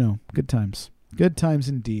 So, good times. Good times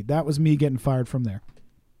indeed. That was me getting fired from there.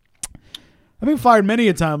 I've been fired many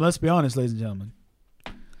a time, let's be honest, ladies and gentlemen.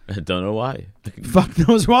 I don't know why. Fuck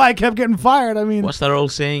knows why I kept getting fired. I mean, what's that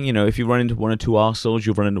old saying? If you run into one or two arseholes,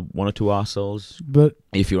 you run into one or two arseholes. But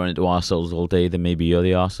if you run into arseholes all day, then maybe you're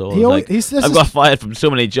the arsehole. I've got fired from so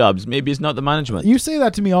many jobs. Maybe it's not the management. You say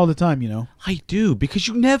that to me all the time, I do, because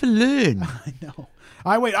you never learn. I know.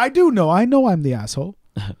 I do know. I know I'm the asshole.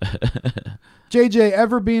 JJ,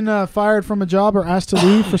 ever been fired from a job or asked to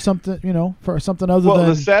leave for something, for something other than... Well,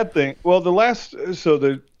 the sad thing...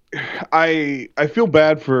 I feel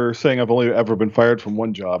bad for saying I've only ever been fired from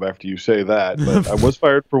one job after you say that, but I was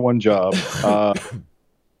fired for one job.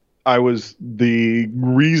 I was the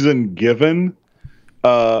reason given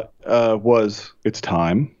was it's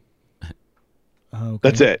time. Okay.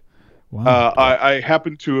 That's it. Wow. I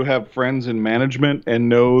happen to have friends in management and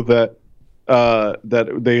know that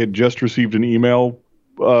that they had just received an email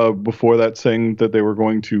before that saying that they were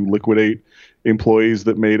going to liquidate employees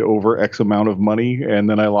that made over X amount of money, and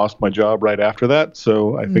then I lost my job right after that.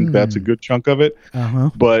 So I think that's a good chunk of it.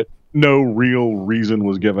 But no real reason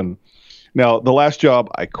was given. Now, the last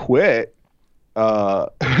job I quit,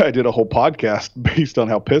 I did a whole podcast based on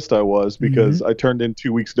how pissed I was because I turned in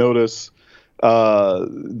 2 weeks' notice.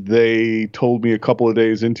 They told me a couple of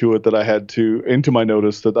days into it that I had to, into my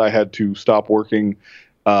notice, that I had to stop working,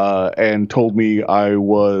 and told me I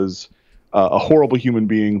was a horrible human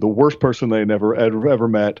being, the worst person they ever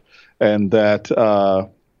met, and that,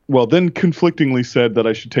 then conflictingly said that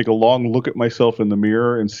I should take a long look at myself in the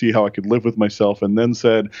mirror and see how I could live with myself, and then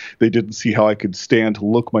said they didn't see how I could stand to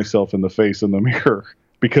look myself in the face in the mirror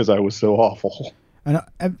because I was so awful. And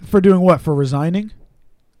for doing what? For resigning?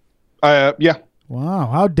 Yeah. Wow.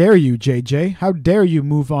 How dare you, JJ? How dare you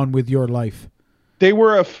move on with your life? They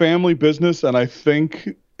were a family business, and I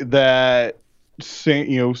think that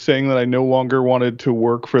saying that I no longer wanted to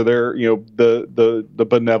work for their, the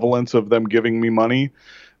benevolence of them giving me money,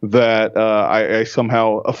 that I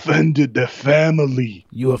somehow offended the family.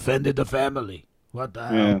 You offended the family. What the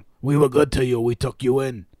hell? Yeah. We were good to you. We took you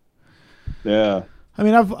in. Yeah. I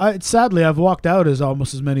mean, sadly, I've walked out as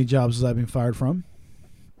almost as many jobs as I've been fired from.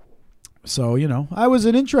 So, I was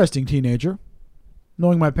an interesting teenager.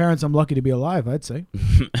 Knowing my parents, I'm lucky to be alive, I'd say.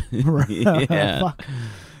 Yeah. Fuck.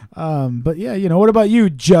 But yeah, what about you,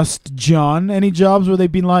 Just John? Any jobs where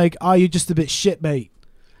they've been like, you're just a bit shit, mate?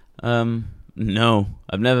 No,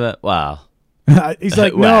 I've never. Wow. He's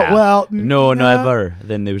like, no, never.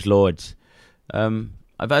 Then there was loads.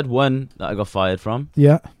 I've had one that I got fired from.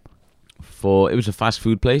 Yeah. It was a fast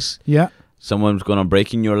food place. Yeah. Someone was going on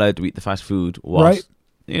break and you're allowed to eat the fast food. Right.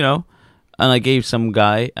 And I gave some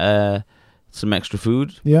guy some extra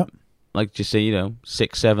food. Yeah. Like just say,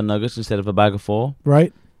 6-7 nuggets instead of a bag of 4.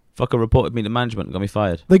 Right. Fucker reported me to management and got me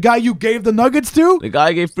fired. The guy you gave the nuggets to? The guy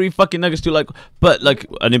I gave 3 fucking nuggets to, but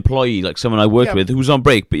an employee, like someone I worked with who was on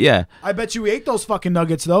break, but yeah. I bet you ate those fucking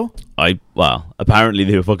nuggets, though. Apparently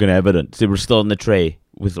they were fucking evidence. They were still in the tray.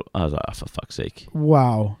 I was like, for fuck's sake.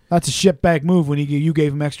 Wow. That's a shitbag move when you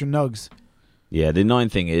gave him extra nugs. Yeah, the annoying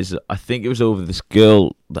thing is, I think it was over this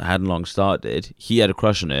girl that hadn't long started. He had a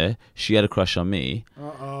crush on her. She had a crush on me.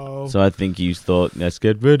 Uh-oh. So I think he thought, let's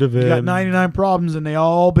get rid of him. You got 99 problems and they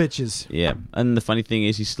all bitches. Yeah, and the funny thing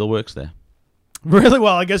is, he still works there. Really?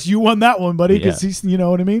 Well, I guess you won that one, buddy, because he's, you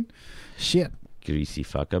know what I mean? Shit. greasy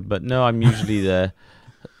fucker. But no, I'm usually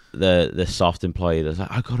the soft employee that's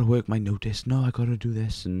like, I gotta work my notice. No, I gotta do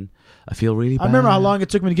this, and I feel really bad. I remember how long it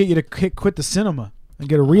took me to get you to quit the cinema and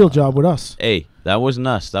get a real job with us. Hey, that wasn't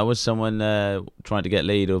us. That was someone trying to get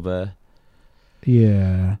laid over.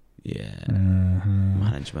 Yeah. Yeah.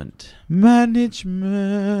 Management.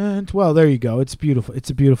 Well, there you go. It's beautiful. It's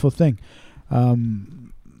a beautiful thing.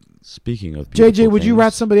 Speaking of JJ, would you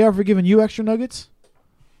rat somebody out for giving you extra nuggets?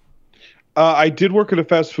 I did work at a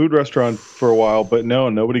fast food restaurant for a while, but no,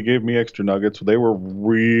 nobody gave me extra nuggets. They were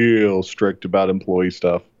real strict about employee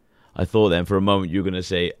stuff. I thought then for a moment you were going to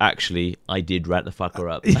say, actually, I did rat the fucker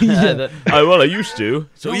up. Yeah. I used to.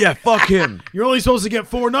 So yeah, fuck him. You're only supposed to get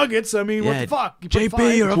 4 nuggets. I mean, what the fuck? You put JP,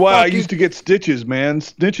 5. you're That's why I used to get stitches, man.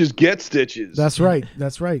 Snitches get stitches. That's right.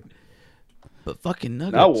 That's right. But fucking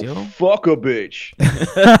I nuggets, will yo. fuck a bitch.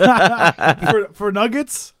 for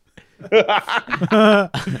nuggets? Do you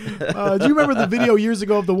remember the video years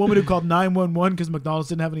ago of the woman who called 911 because McDonald's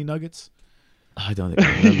didn't have any nuggets? I don't think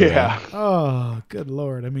I remember that. Oh, good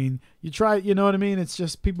Lord. I mean, you try, you know what I mean? It's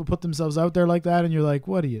just people put themselves out there like that, and you're like,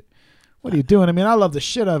 what are you doing? I mean, I love the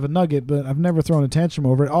shit out of a nugget, but I've never thrown a tantrum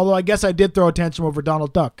over it. Although I guess I did throw a tantrum over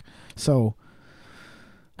Donald Duck. So,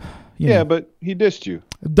 yeah, but he dissed you.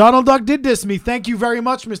 Donald Duck did diss me. Thank you very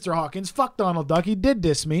much, Mr. Hawkins. Fuck Donald Duck. He did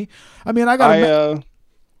diss me. I mean,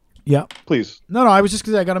 yeah. Please. No, I was just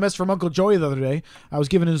because I got a message from Uncle Joey the other day. I was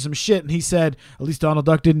giving him some shit, and he said, at least Donald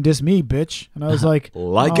Duck didn't diss me, bitch. And I was like,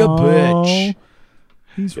 like a bitch.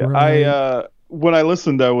 He's Yeah, right. When I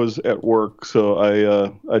listened, I was at work, so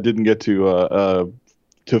I didn't get to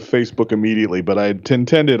Facebook immediately, but I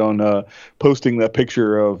intended on posting that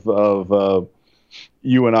picture of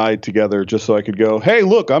you and I together just so I could go, hey,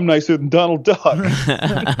 look, I'm nicer than Donald Duck.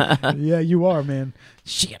 Yeah, you are, man.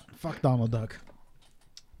 Shit. Fuck Donald Duck.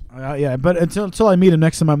 Yeah, but until I meet him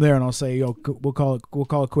next time I'm there, and I'll say, "Yo, we'll call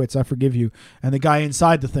it quits. I forgive you." And the guy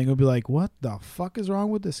inside the thing will be like, "What the fuck is wrong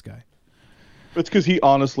with this guy?" It's because he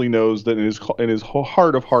honestly knows that in his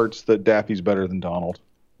heart of hearts that Daffy's better than Donald.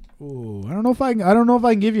 Ooh, I don't know if I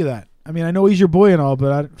can give you that. I mean, I know he's your boy and all,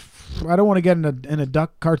 but I don't want to get in a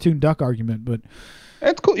cartoon duck argument. But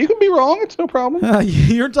that's cool. You can be wrong. It's no problem.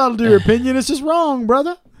 You're entitled to your opinion. It's just wrong,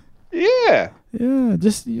 brother. Yeah. Yeah,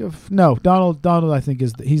 no. Donald, I think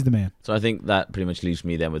he's the man. So I think that pretty much leaves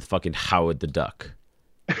me then with fucking Howard the Duck.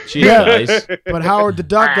 Cheers, guys. But Howard the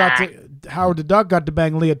Duck got to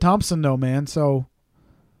bang Leah Thompson, though, man. So,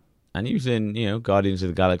 and he was in Guardians of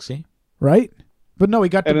the Galaxy, right? But no, he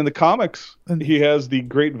got. And in the comics, he has the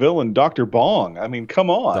great villain Dr. Bong. I mean, come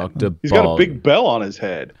on, He's got a big bell on his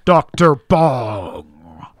head. Dr. Bong.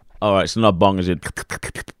 All right, so not Bong, is it?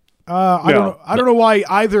 I don't know why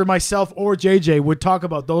either myself or JJ would talk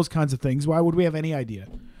about those kinds of things. Why would we have any idea?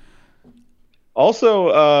 Also,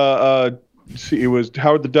 it was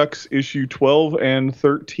Howard the Duck's issue 12 and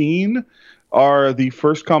 13 are the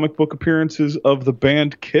first comic book appearances of the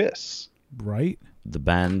band Kiss. Right. The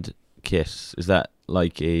band Kiss. Is that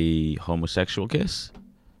like a homosexual kiss?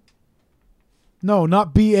 No,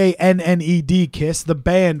 not BANNED Kiss, the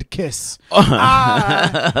band Kiss.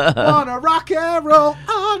 I wanna rock and roll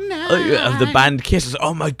all night. The band Kiss.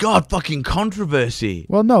 Oh my god, fucking controversy.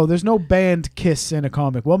 Well, no, there's no band Kiss in a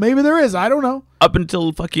comic. Well, maybe there is. I don't know. Up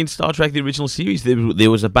until fucking Star Trek, the original series, there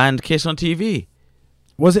was a band Kiss on TV.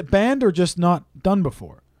 Was it banned or just not done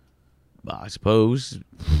before? I suppose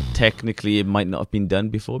technically it might not have been done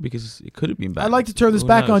before because it could have been banned. I'd like to turn this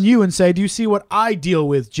back on you and say, do you see what I deal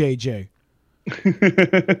with, JJ?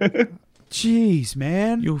 Jeez,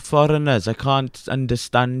 man. You foreigners, I can't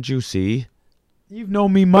understand you, see? You've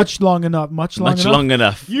known me much long enough. Much long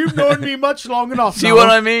enough. You've known me much long enough. See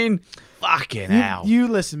what I mean? Fucking hell. You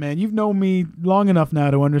listen, man. You've known me long enough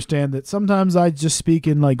now to understand that sometimes I just speak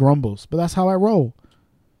in like grumbles, but that's how I roll.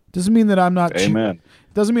 Doesn't mean that I'm not. Amen.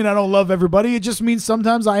 Doesn't mean I don't love everybody. It just means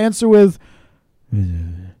sometimes I answer with.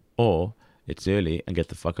 Or it's early and get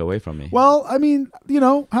the fuck away from me. Well, I mean,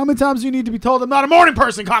 how many times do you need to be told I'm not a morning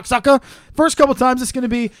person, cocksucker? First couple times it's going to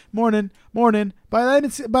be morning. By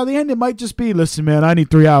the end, it might just be, listen, man, I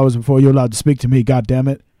need 3 hours before you're allowed to speak to me, God damn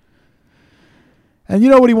it. And you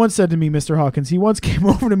know what he once said to me, Mr. Hawkins? He once came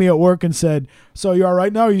over to me at work and said, so you all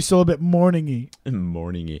right now, or are you still a bit morning-y?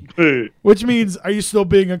 Morning-y. Which means, are you still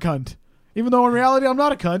being a cunt? Even though in reality I'm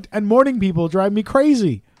not a cunt, and morning people drive me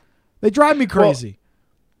crazy. They drive me crazy.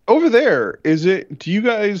 Well, over there, do you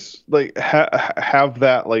guys like have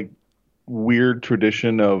that like weird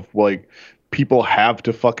tradition of like people have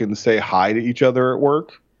to fucking say hi to each other at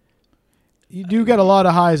work? You do get a lot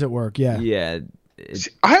of highs at work, yeah. Yeah.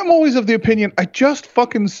 I am always of the opinion, I just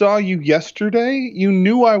fucking saw you yesterday. You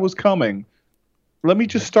knew I was coming. let me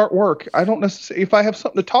just start work. I don't necessarily, if I have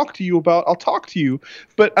something to talk to you about, I'll talk to you.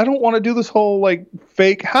 But I don't want to do this whole like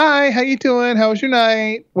fake, hi, how you doing? How was your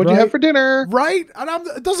night? What'd you have for dinner? Right? And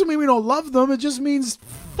it doesn't mean we don't love them. It just means,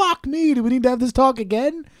 fuck me. Do we need to have this talk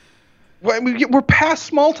again? Well, we're past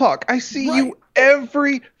small talk. I see you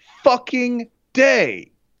every fucking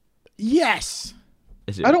day. Yes.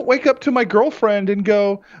 I don't wake up to my girlfriend and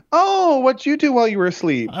go, oh, what'd you do while you were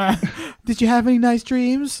asleep? Did you have any nice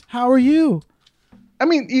dreams? How are you? I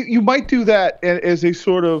mean, you might do that as a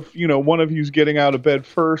sort of, one of you's getting out of bed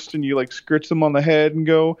first and you like scritch them on the head and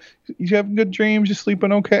go, you having good dreams? You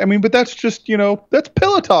sleeping okay? I mean, but that's just, that's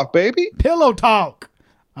pillow talk, baby. Pillow talk.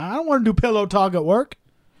 I don't want to do pillow talk at work.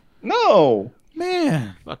 No.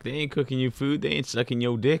 Man. Fuck, they ain't cooking you food. They ain't sucking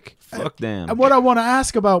your dick. Fuck them. And what I want to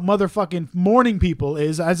ask about motherfucking morning people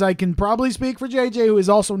is, as I can probably speak for JJ, who is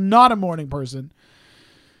also not a morning person,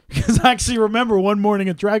 because I actually remember one morning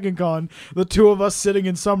at Dragon Con, the two of us sitting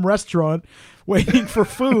in some restaurant waiting for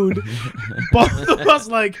food, both of us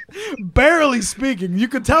like barely speaking. You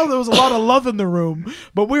could tell there was a lot of love in the room,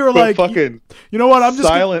 but we were like, fucking you know what? I'm just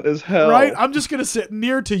silent as hell. Right? I'm just gonna sit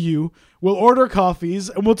near to you. We'll order coffees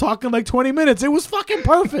and we'll talk in like 20 minutes. It was fucking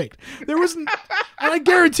perfect. There wasn't, and I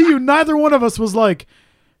guarantee you, neither one of us was like,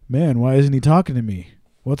 man, why isn't he talking to me?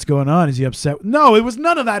 What's going on? Is he upset? No, it was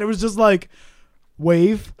none of that. It was just like,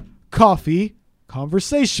 wave, coffee,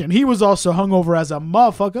 conversation. He was also hungover as a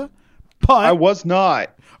motherfucker. But I was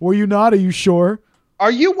not. Were you not? Are you sure?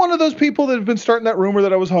 Are you one of those people that have been starting that rumor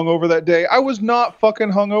that I was hungover that day? I was not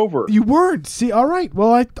fucking hungover. You weren't. See, all right.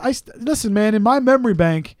 Well, I listen, man. In my memory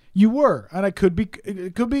bank, you were, and it could be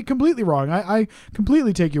completely wrong. I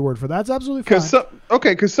completely take your word for that. That's absolutely fine.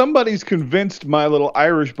 Because somebody's convinced my little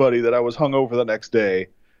Irish buddy that I was hungover the next day,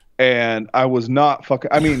 and I was not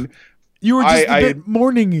fucking. I mean, you were just a bit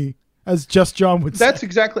morning-y, as Just John would say. That's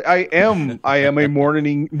exactly. I am a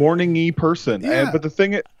morning-y person. Yeah. But the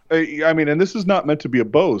thing, I mean, and this is not meant to be a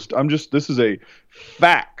boast. This is a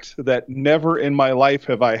fact that never in my life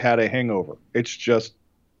have I had a hangover. It's just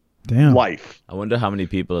life. I wonder how many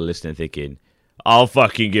people are listening thinking, I'll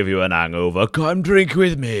fucking give you an hangover. Come drink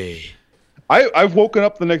with me. I've woken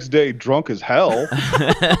up the next day drunk as hell.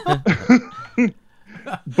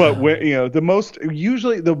 But when,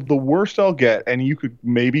 usually the worst I'll get, and you could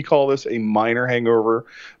maybe call this a minor hangover,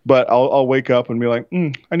 but I'll wake up and be like,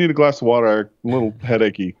 I need a glass of water, I'm a little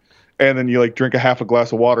headachy. And then you like drink a half a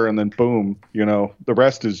glass of water and then boom, the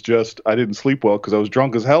rest is just, I didn't sleep well because I was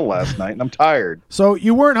drunk as hell last night and I'm tired. So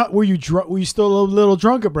you weren't, were you still a little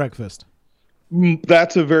drunk at breakfast?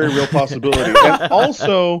 That's a very real possibility. And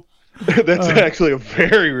also, that's actually a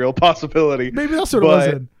very real possibility. Maybe that's what it was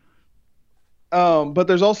in. But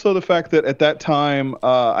there's also the fact that at that time,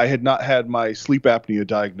 I had not had my sleep apnea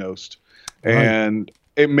diagnosed. Right. And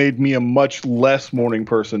it made me a much less morning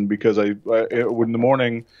person because in the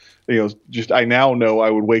morning, I now know I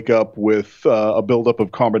would wake up with a buildup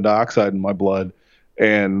of carbon dioxide in my blood.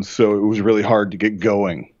 And so it was really hard to get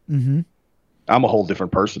going. Mm-hmm. I'm a whole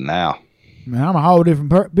different person now. Man, I'm a whole different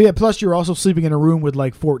person. Yeah, plus you're also sleeping in a room with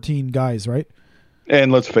like 14 guys, right?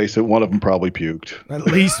 And let's face it, one of them probably puked. At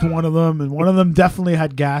least one of them. And one of them definitely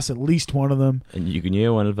had gas, at least one of them. And you can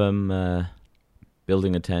hear one of them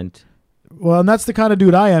building a tent. Well, and that's the kind of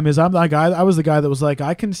dude I am. I was the guy that was like,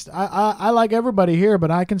 I like everybody here, but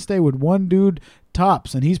I can stay with one dude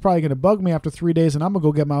tops, and he's probably gonna bug me after 3 days, and I'm gonna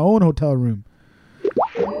go get my own hotel room.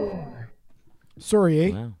 Sorry,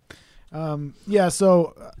 eh? Wow. Yeah.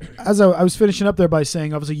 So as I was finishing up there by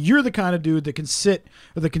saying, obviously, you're the kind of dude that can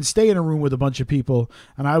stay in a room with a bunch of people,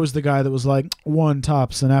 and I was the guy that was like one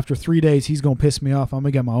tops, and after 3 days, he's gonna piss me off. I'm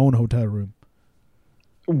gonna get my own hotel room.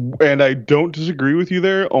 And I don't disagree with you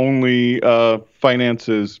there. Only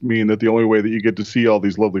finances mean that the only way that you get to see all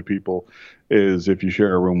these lovely people is if you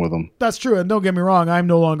share a room with them. That's true. And don't get me wrong, I'm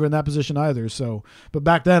no longer in that position either. So, but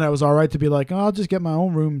back then I was all right to be like, I'll just get my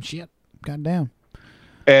own room. Shit. Goddamn.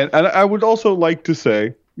 And I would also like to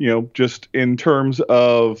say, just in terms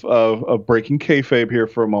of breaking kayfabe here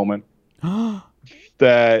for a moment,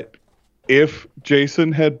 that if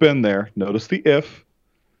Jason had been there, notice the if,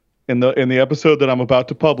 in the episode that I'm about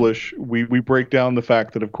to publish, we break down the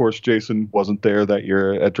fact that, of course, Jason wasn't there that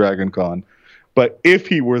year at Dragon Con. But if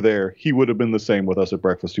he were there, he would have been the same with us at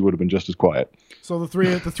breakfast. He would have been just as quiet. So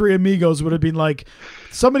the three amigos would have been like,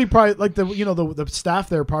 somebody probably like the staff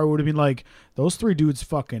there probably would have been like, those three dudes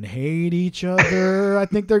fucking hate each other. I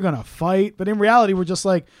think they're gonna fight. But in reality, we're just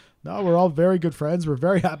like, no, we're all very good friends. We're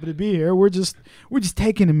very happy to be here. We're just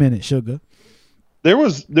taking a minute, sugar. There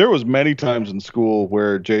was many times in school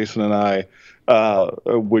where Jason and I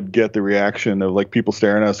would get the reaction of like people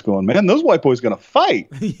staring at us going, man, those white boys gonna fight.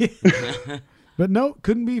 But no,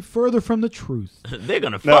 couldn't be further from the truth. They're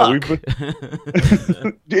gonna No, fuck.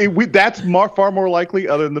 that's far more likely,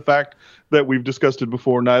 other than the fact that we've discussed it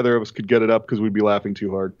before. Neither of us could get it up because we'd be laughing too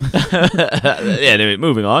hard. Yeah, anyway,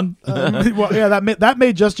 moving on. Well, yeah, that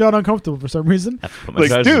made Just John uncomfortable for some reason. Put my Like,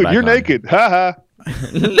 trousers dude, back you're on. naked. Ha ha.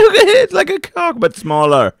 Look at it, like a cock, but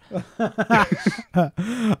smaller. I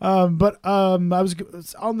was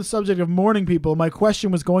on the subject of morning people. My question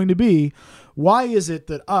was going to be, why is it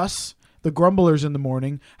that us, the grumblers in the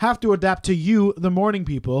morning, have to adapt to you, the morning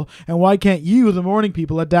people, and why can't you, the morning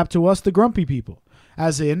people, adapt to us, the grumpy people?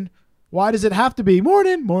 As in, why does it have to be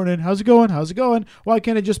morning, morning, how's it going, how's it going? Why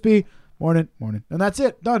can't it just be morning, morning, and that's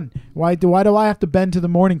it, done? Why do I have to bend to the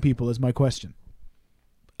morning people is my question.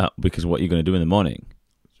 Because what you're going to do in the morning?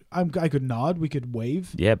 I could nod, we could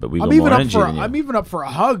wave. Yeah, but we got I'm more even energy than you. I'm even up for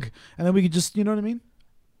a hug, and then we could just, you know what I mean?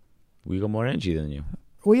 We got more energy than you.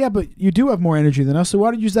 Well, yeah, but you do have more energy than us, so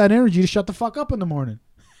why don't you use that energy to shut the fuck up in the morning?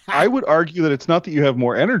 I would argue that it's not that you have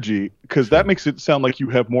more energy, because that makes it sound like you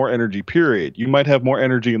have more energy, period. You might have more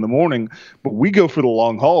energy in the morning, but we go for the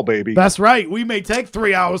long haul, baby. That's right. We may take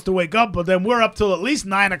 3 hours to wake up, but then we're up till at least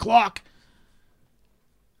 9 o'clock.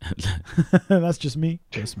 That's just me.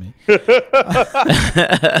 Just me.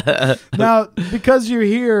 Now, because you're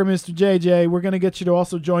here, Mr. JJ, we're going to get you to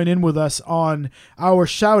also join in with us on our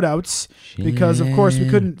shout-outs, because, of course, we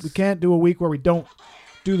can't do a week where we don't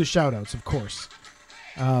do the shout-outs, of course.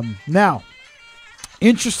 Now,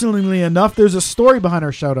 interestingly enough, there's a story behind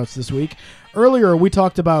our shout-outs this week. Earlier, we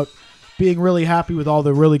talked about being really happy with all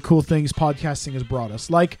the really cool things podcasting has brought us,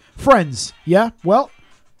 like friends. Yeah? Well,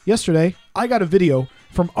 yesterday, I got a video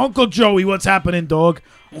from Uncle Joey. What's happening, dog?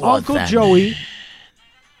 Uncle Joey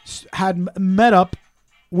had met up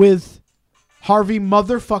with Harvey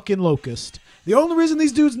motherfucking Locust. The only reason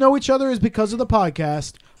these dudes know each other is because of the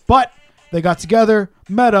podcast, but they got together,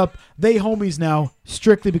 met up, they homies now,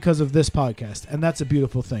 strictly because of this podcast, and that's a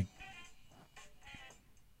beautiful thing.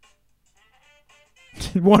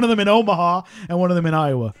 One of them in Omaha and one of them in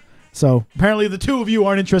Iowa. So apparently the two of you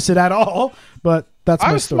aren't interested at all, but that's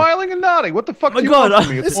my I'm story. smiling and nodding. What the fuck My do you God, want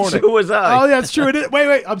from me? It's morning. so was I. Oh, yeah, it's true. It is.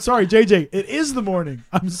 Wait. I'm sorry, JJ. It is the morning.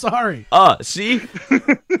 I'm sorry. See?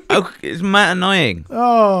 It's mad annoying.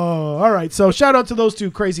 Oh, all right. So shout out to those two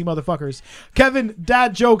crazy motherfuckers. Kevin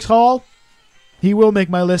Dad Jokes Hall. He will make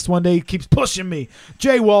my list one day. He keeps pushing me.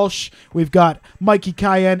 Jay Walsh. We've got Mikey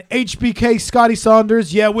Cayenne. HBK. Scotty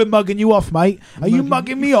Saunders. Yeah, we're mugging you off, mate. Are you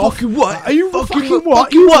mugging me off? Fucking what? Are you Fucking fucking what? what?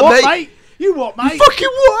 Fucking You what, what, mate? mate? You what, mate? Fucking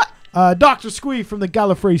what? Dr. Squee from the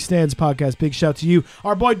Gallifrey Stands podcast. Big shout to you.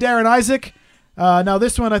 Our boy Darren Isaac. Now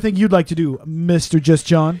this one I think you'd like to do, Mr. Just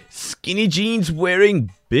John. Skinny jeans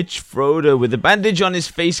wearing bitch Frodo with a bandage on his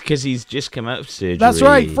face because he's just come out of surgery. That's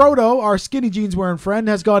right. Frodo, our skinny jeans wearing friend,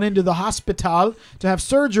 has gone into the hospital to have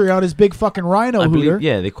surgery on his big fucking rhino I hooter. believe,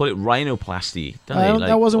 yeah, they call it rhinoplasty. Don't they?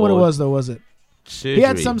 That wasn't what it was, though, was it? Surgery. He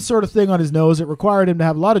had some sort of thing on his nose. It required him to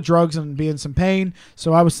have a lot of drugs and be in some pain,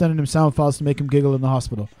 so I was sending him sound files to make him giggle in the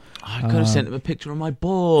hospital. I could have sent him a picture of my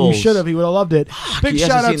balls. You should have. He would have loved it. Big he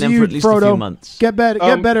shout hasn't out seen to them you, for at least a few Frodo. months. Get better.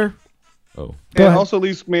 Get better. Oh. Go And ahead. also,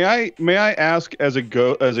 Lise, may I ask as a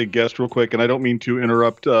guest real quick, and I don't mean to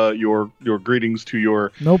interrupt your greetings to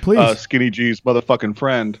your No, please. Skinny G's motherfucking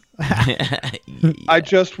friend. I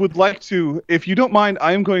just would like to, if you don't mind,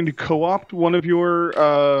 I am going to co-opt one of your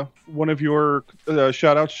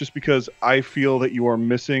shout outs just because I feel that you are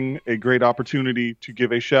missing a great opportunity to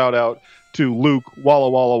give a shout out to Luke Walla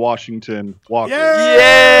Walla Washington Walker.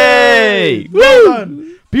 Yay! Well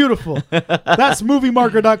done. Beautiful. That's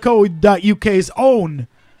moviemarker.co.uk's own.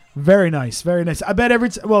 Very nice. Very nice. I bet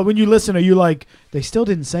when you listen, are you like, they still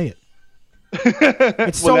didn't say it?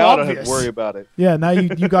 It's so now I don't obvious. have to worry about it. Yeah, now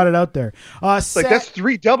you got it out there. Like, that's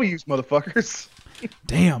 3 W's, motherfuckers.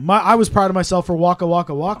 Damn. I was proud of myself for Waka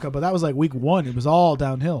Waka Waka, but that was like week 1. It was all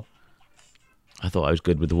downhill. I thought I was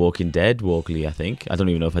good with The Walking Dead, Walkley, I think. I don't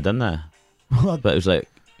even know if I'd done that. But it was like...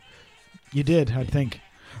 You did, I think.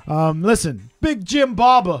 Listen, Big Jim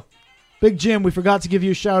Barber. Big Jim, we forgot to give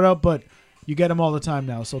you a shout out, but you get him all the time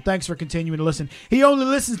now. So thanks for continuing to listen. He only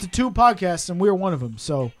listens to 2 podcasts, and we're one of them.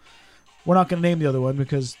 So we're not going to name the other one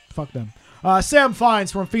because fuck them. Sam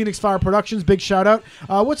Fines from Phoenix Fire Productions. Big shout out.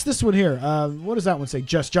 What's this one here? What does that one say?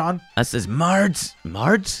 Just John? That says Mars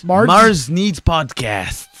needs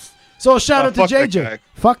podcasts. So shout out to fuck that JJ. guy.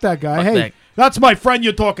 Fuck that guy. Fuck Hey, that. that's my friend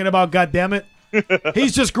you're talking about, goddammit.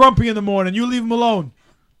 He's just grumpy in the morning. You leave him alone.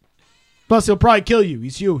 Plus, he'll probably kill you.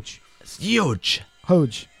 He's huge. It's huge.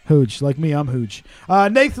 Hooge. Like me, I'm Hooge.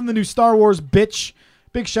 Nathan, the new Star Wars bitch.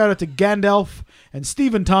 Big shout out to Gandalf and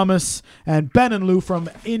Stephen Thomas and Ben and Lou from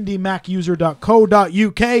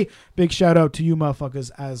IndieMacUser.co.uk. Big shout out to you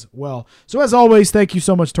motherfuckers as well. So as always, thank you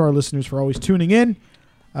so much to our listeners for always tuning in.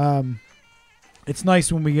 It's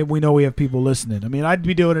nice when we know we have people listening. I mean, I'd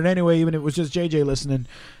be doing it anyway, even if it was just JJ listening,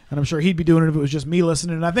 and I'm sure he'd be doing it if it was just me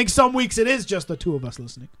listening. And I think some weeks it is just the two of us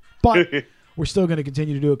listening, but we're still going to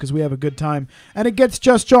continue to do it because we have a good time, and it gets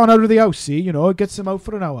Just John out of the house. See, it gets him out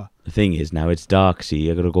for an hour. The thing is, now it's dark.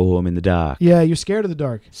 See, I gotta go home in the dark. Yeah, you're scared of the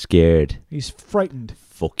dark. Scared. He's frightened.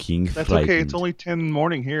 Fucking That's frightened. okay. It's only 10 in the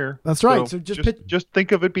morning here. That's right. So just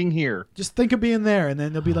think of it being here. Just think of being there, and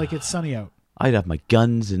then they'll be like, it's sunny out. I'd have my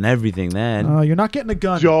guns and everything then. You're not getting a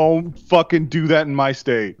gun. Don't fucking do that in my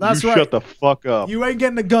state. That's you right. Shut the fuck up. You ain't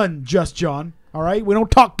getting a gun, Just John. All right? We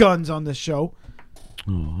don't talk guns on this show.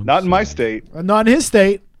 Not in my state. Not in his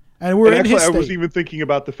state. And we're And in actually, his I state. wasn't even thinking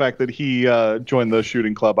about the fact that he joined the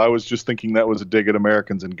shooting club. I was just thinking that was a dig at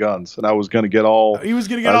Americans and guns, and I was going to get all. He was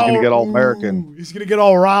going to get all American. He's going to get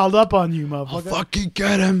all riled up on you, motherfucker. Fucking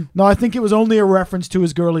get him. No, I think it was only a reference to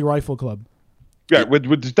his girly rifle club. Yeah,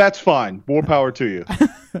 that's fine. More power to you.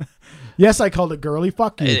 Yes, I called it girly.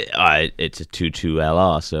 Fuck you. It's a 22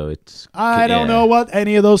 LR, so it's. I don't know what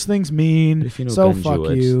any of those things mean. If you know so guns, you fuck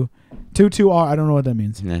would. you. 22R. I don't know what that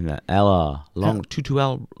means. LR, long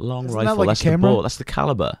 22L long Isn't that rifle. like a That's the camera? ball. That's the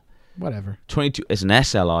caliber. Whatever. 22. It's an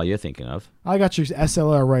SLR you're thinking of. I got your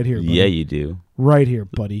SLR right here, buddy. Yeah, you do. Right here,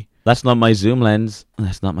 buddy. That's not my zoom lens.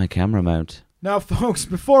 That's not my camera mount. Now, folks,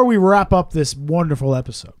 before we wrap up this wonderful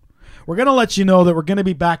episode, we're going to let you know that we're going to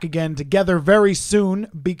be back again together very soon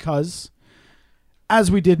because, as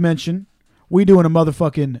we did mention, we doing a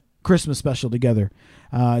motherfucking Christmas special together.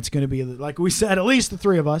 It's going to be, like we said, at least the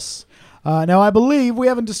three of us. Now, I believe we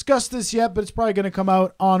haven't discussed this yet, but it's probably going to come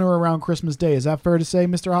out on or around Christmas Day. Is that fair to say,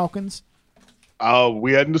 Mr. Hawkins?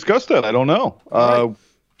 We hadn't discussed that. I don't know. Right.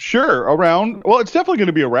 Sure, around. Well, it's definitely going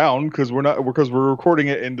to be around because we're recording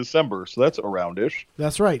it in December, so that's around-ish.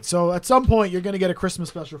 That's right. So at some point, you're going to get a Christmas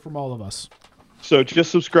special from all of us. So just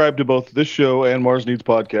subscribe to both this show and Mars Needs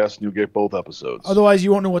Podcast, and you'll get both episodes. Otherwise,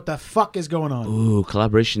 you won't know what the fuck is going on. Ooh,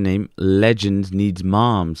 collaboration name: Legends Needs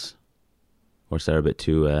Moms. Or is that a bit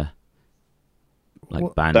too band?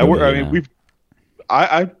 That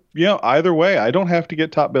I mean, either way, I don't have to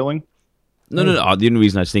get top billing. No. The only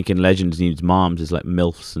reason I was thinking Legends Needs Moms is like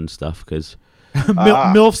MILFs and stuff, because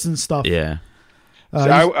MILFs and stuff. yeah.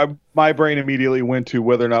 So my brain immediately went to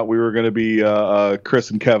whether or not we were going to be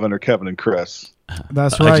Chris and Kevin or Kevin and Chris.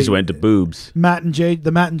 That's right. I just went to boobs. the Matt and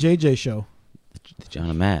JJ show. The John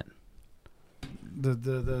and Matt.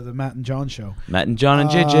 The Matt and John show. Matt and John and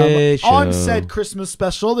JJ show. On said Christmas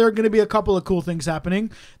special, there are going to be a couple of cool things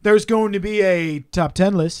happening. There's going to be a top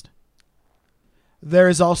 10 list. There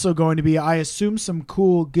is also going to be, I assume, some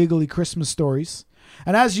cool giggly Christmas stories.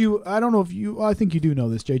 And I don't know if I think you do know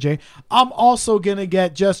this, JJ. I'm also going to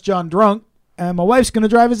get Just John drunk, and my wife's going to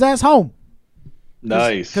drive his ass home.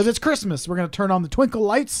 Nice. Because it's Christmas. We're going to turn on the twinkle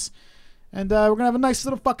lights, and we're going to have a nice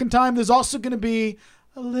little fucking time. There's also going to be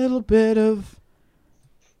a little bit of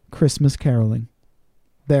Christmas caroling.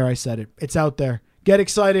 There, I said it. It's out there. Get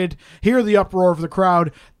excited. Hear the uproar of the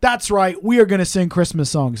crowd. That's right. We are going to sing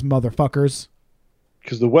Christmas songs, motherfuckers.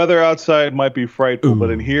 Because the weather outside might be frightful, but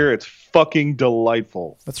in here it's fucking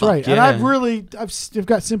delightful. That's right. yeah. And I've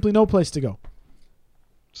got simply no place to go.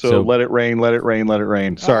 So let it rain, let it rain, let it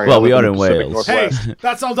rain. Sorry. Well, I we live are the in Pacific Wales. Northwest.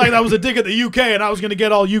 That sounds like that was a dig at the UK, and I was going to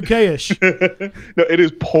get all UK-ish. No, it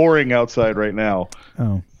is pouring outside right now.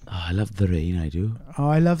 Oh, I love the rain, I do.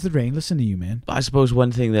 I love the rain. Listen to you, man. But I suppose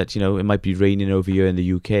one thing that, it might be raining over here in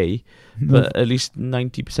the UK, but at least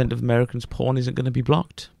 90% of Americans' porn isn't going to be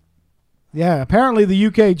blocked. Yeah, apparently the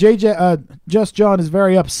UK, Just John is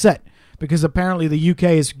very upset because apparently the UK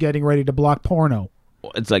is getting ready to block porno.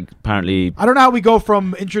 It's like apparently... I don't know how we go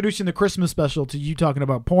from introducing the Christmas special to you talking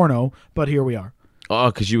about porno, but here we are. Oh,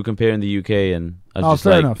 because you were comparing the UK and... I was Oh, just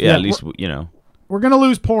fair like, enough. Yeah, Yeah, at least, We're going to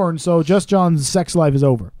lose porn, so Just John's sex life is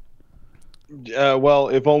over. Well,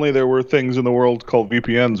 if only there were things in the world called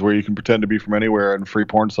VPNs where you can pretend to be from anywhere and free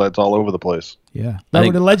porn sites all over the place. Yeah. That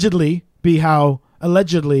would allegedly be how,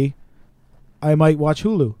 I might watch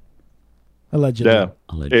Hulu. Allegedly. Yeah.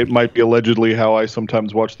 Allegedly. It might be allegedly how I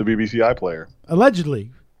sometimes watch the BBC iPlayer.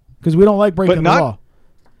 Allegedly. Because we don't like breaking the law.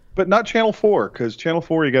 But not Channel 4, because Channel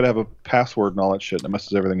 4 you got to have a password and all that shit, and it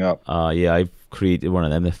messes everything up. Yeah, I've created one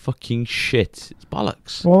of them. They're fucking shit. It's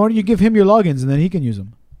bollocks. Well, why don't you give him your logins and then he can use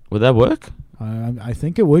them? Would that work? I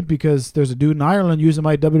think it would, because there's a dude in Ireland using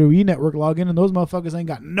my WWE Network login, and those motherfuckers ain't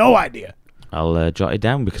got no idea. I'll jot it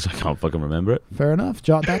down because I can't fucking remember it. Fair enough.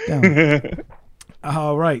 Jot that down.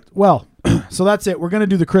 All right. Well, so that's it. We're going to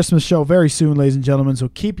do the Christmas show very soon, ladies and gentlemen. So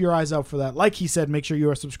keep your eyes out for that. Like he said, make sure you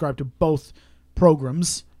are subscribed to both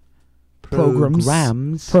programs. Programs. Is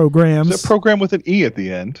that program with an E at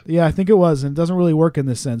the end? Yeah, I think it was. And it doesn't really work in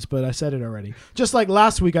this sense, but I said it already. Just like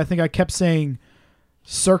last week, I think I kept saying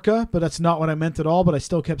circa, but that's not what I meant at all, but I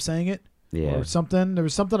still kept saying it. Yeah. Or something. There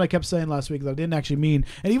was something I kept saying last week that I didn't actually mean.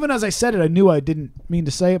 And even as I said it, I knew I didn't mean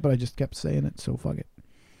to say it, but I just kept saying it, so fuck it.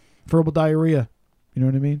 Verbal diarrhea. You know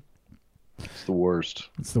what I mean? It's the worst.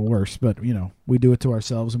 It's the worst, but, you know, we do it to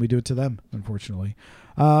ourselves and we do it to them, unfortunately.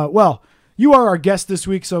 Well, you are our guest this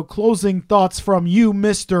week, so closing thoughts from you,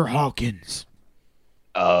 Mr. Hawkins.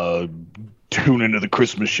 Tune into the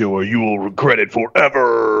Christmas show or you will regret it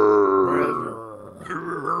forever.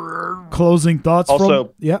 Closing thoughts Also-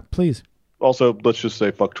 from... Yeah, please. Also, let's just say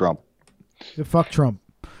fuck Trump. Yeah, fuck Trump.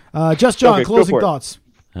 Just John, Okay, go closing for it. thoughts.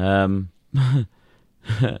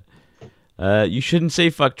 You shouldn't say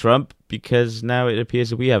fuck Trump because now it appears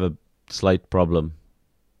that we have a slight problem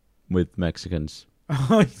with Mexicans.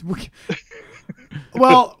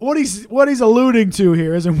 Well, what he's alluding to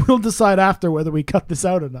here is, and we'll decide after whether we cut this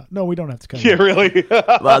out or not. No, we don't have to cut it Yeah, out. really?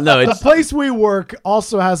 Well, no, The it's place we work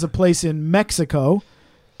also has a place in Mexico,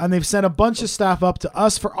 and they've sent a bunch of staff up to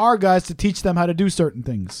us for our guys to teach them how to do certain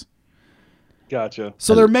things. Gotcha.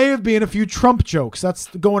 So there may have been a few Trump jokes that's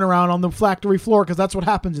going around on the factory floor because that's what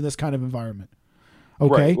happens in this kind of environment.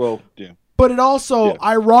 Okay? Right, well, yeah. But it also Yeah.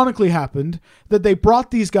 ironically happened that they brought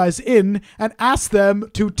these guys in and asked them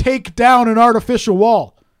to take down an artificial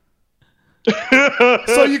wall.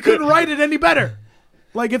 So you couldn't write it any better.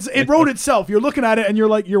 Like it wrote itself. You're looking at it and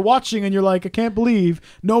you're watching and you're like, I can't believe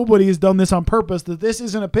nobody has done this on purpose, that this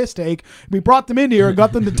isn't a piss take. We brought them in here and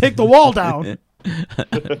got them to take the wall down.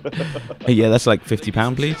 yeah, that's like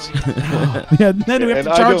 £50, please. Yeah, and then we have And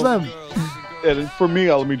to I charge don't- them. And for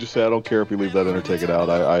me, let me just say, I don't care if you leave that in or take it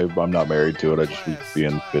out. I'm not married to it. I just be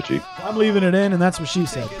being bitchy. I'm leaving it in, and that's what she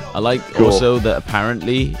said. I like Cool. also that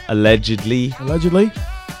apparently, allegedly, Allegedly.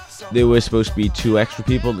 there were supposed to be 2 extra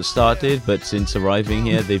people that started, but since arriving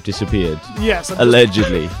here, they've disappeared. Yes. I'm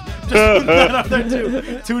Allegedly. just putting that out there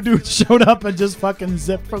too. 2 dudes showed up and just fucking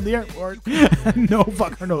zipped from the airport. And no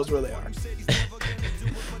fucker knows where they are.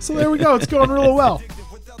 So there we go. It's going really well.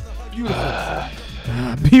 Beautiful.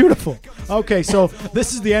 Beautiful. Okay, so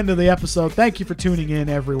this is the end of the episode. Thank you for tuning in,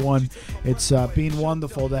 everyone. It's been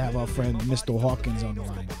wonderful to have our friend Mr. Hawkins on the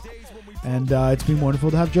line. And it's been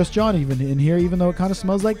wonderful to have Just John even in here, even though it kind of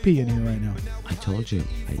smells like pee in here right now. I told you.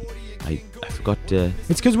 I forgot to...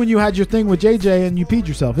 It's because when you had your thing with JJ and you peed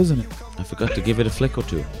yourself, isn't it? I forgot to give it a flick or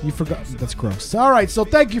 2. You forgot. That's gross. All right, so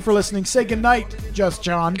thank you for listening. Say goodnight, Just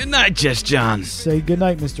John. Good night, Just John. Say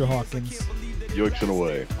goodnight, Mr. Hawkins. Yoiks and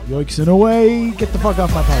away. Yoiks and away. Get the fuck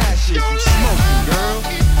off my podcast. Smoking, girl.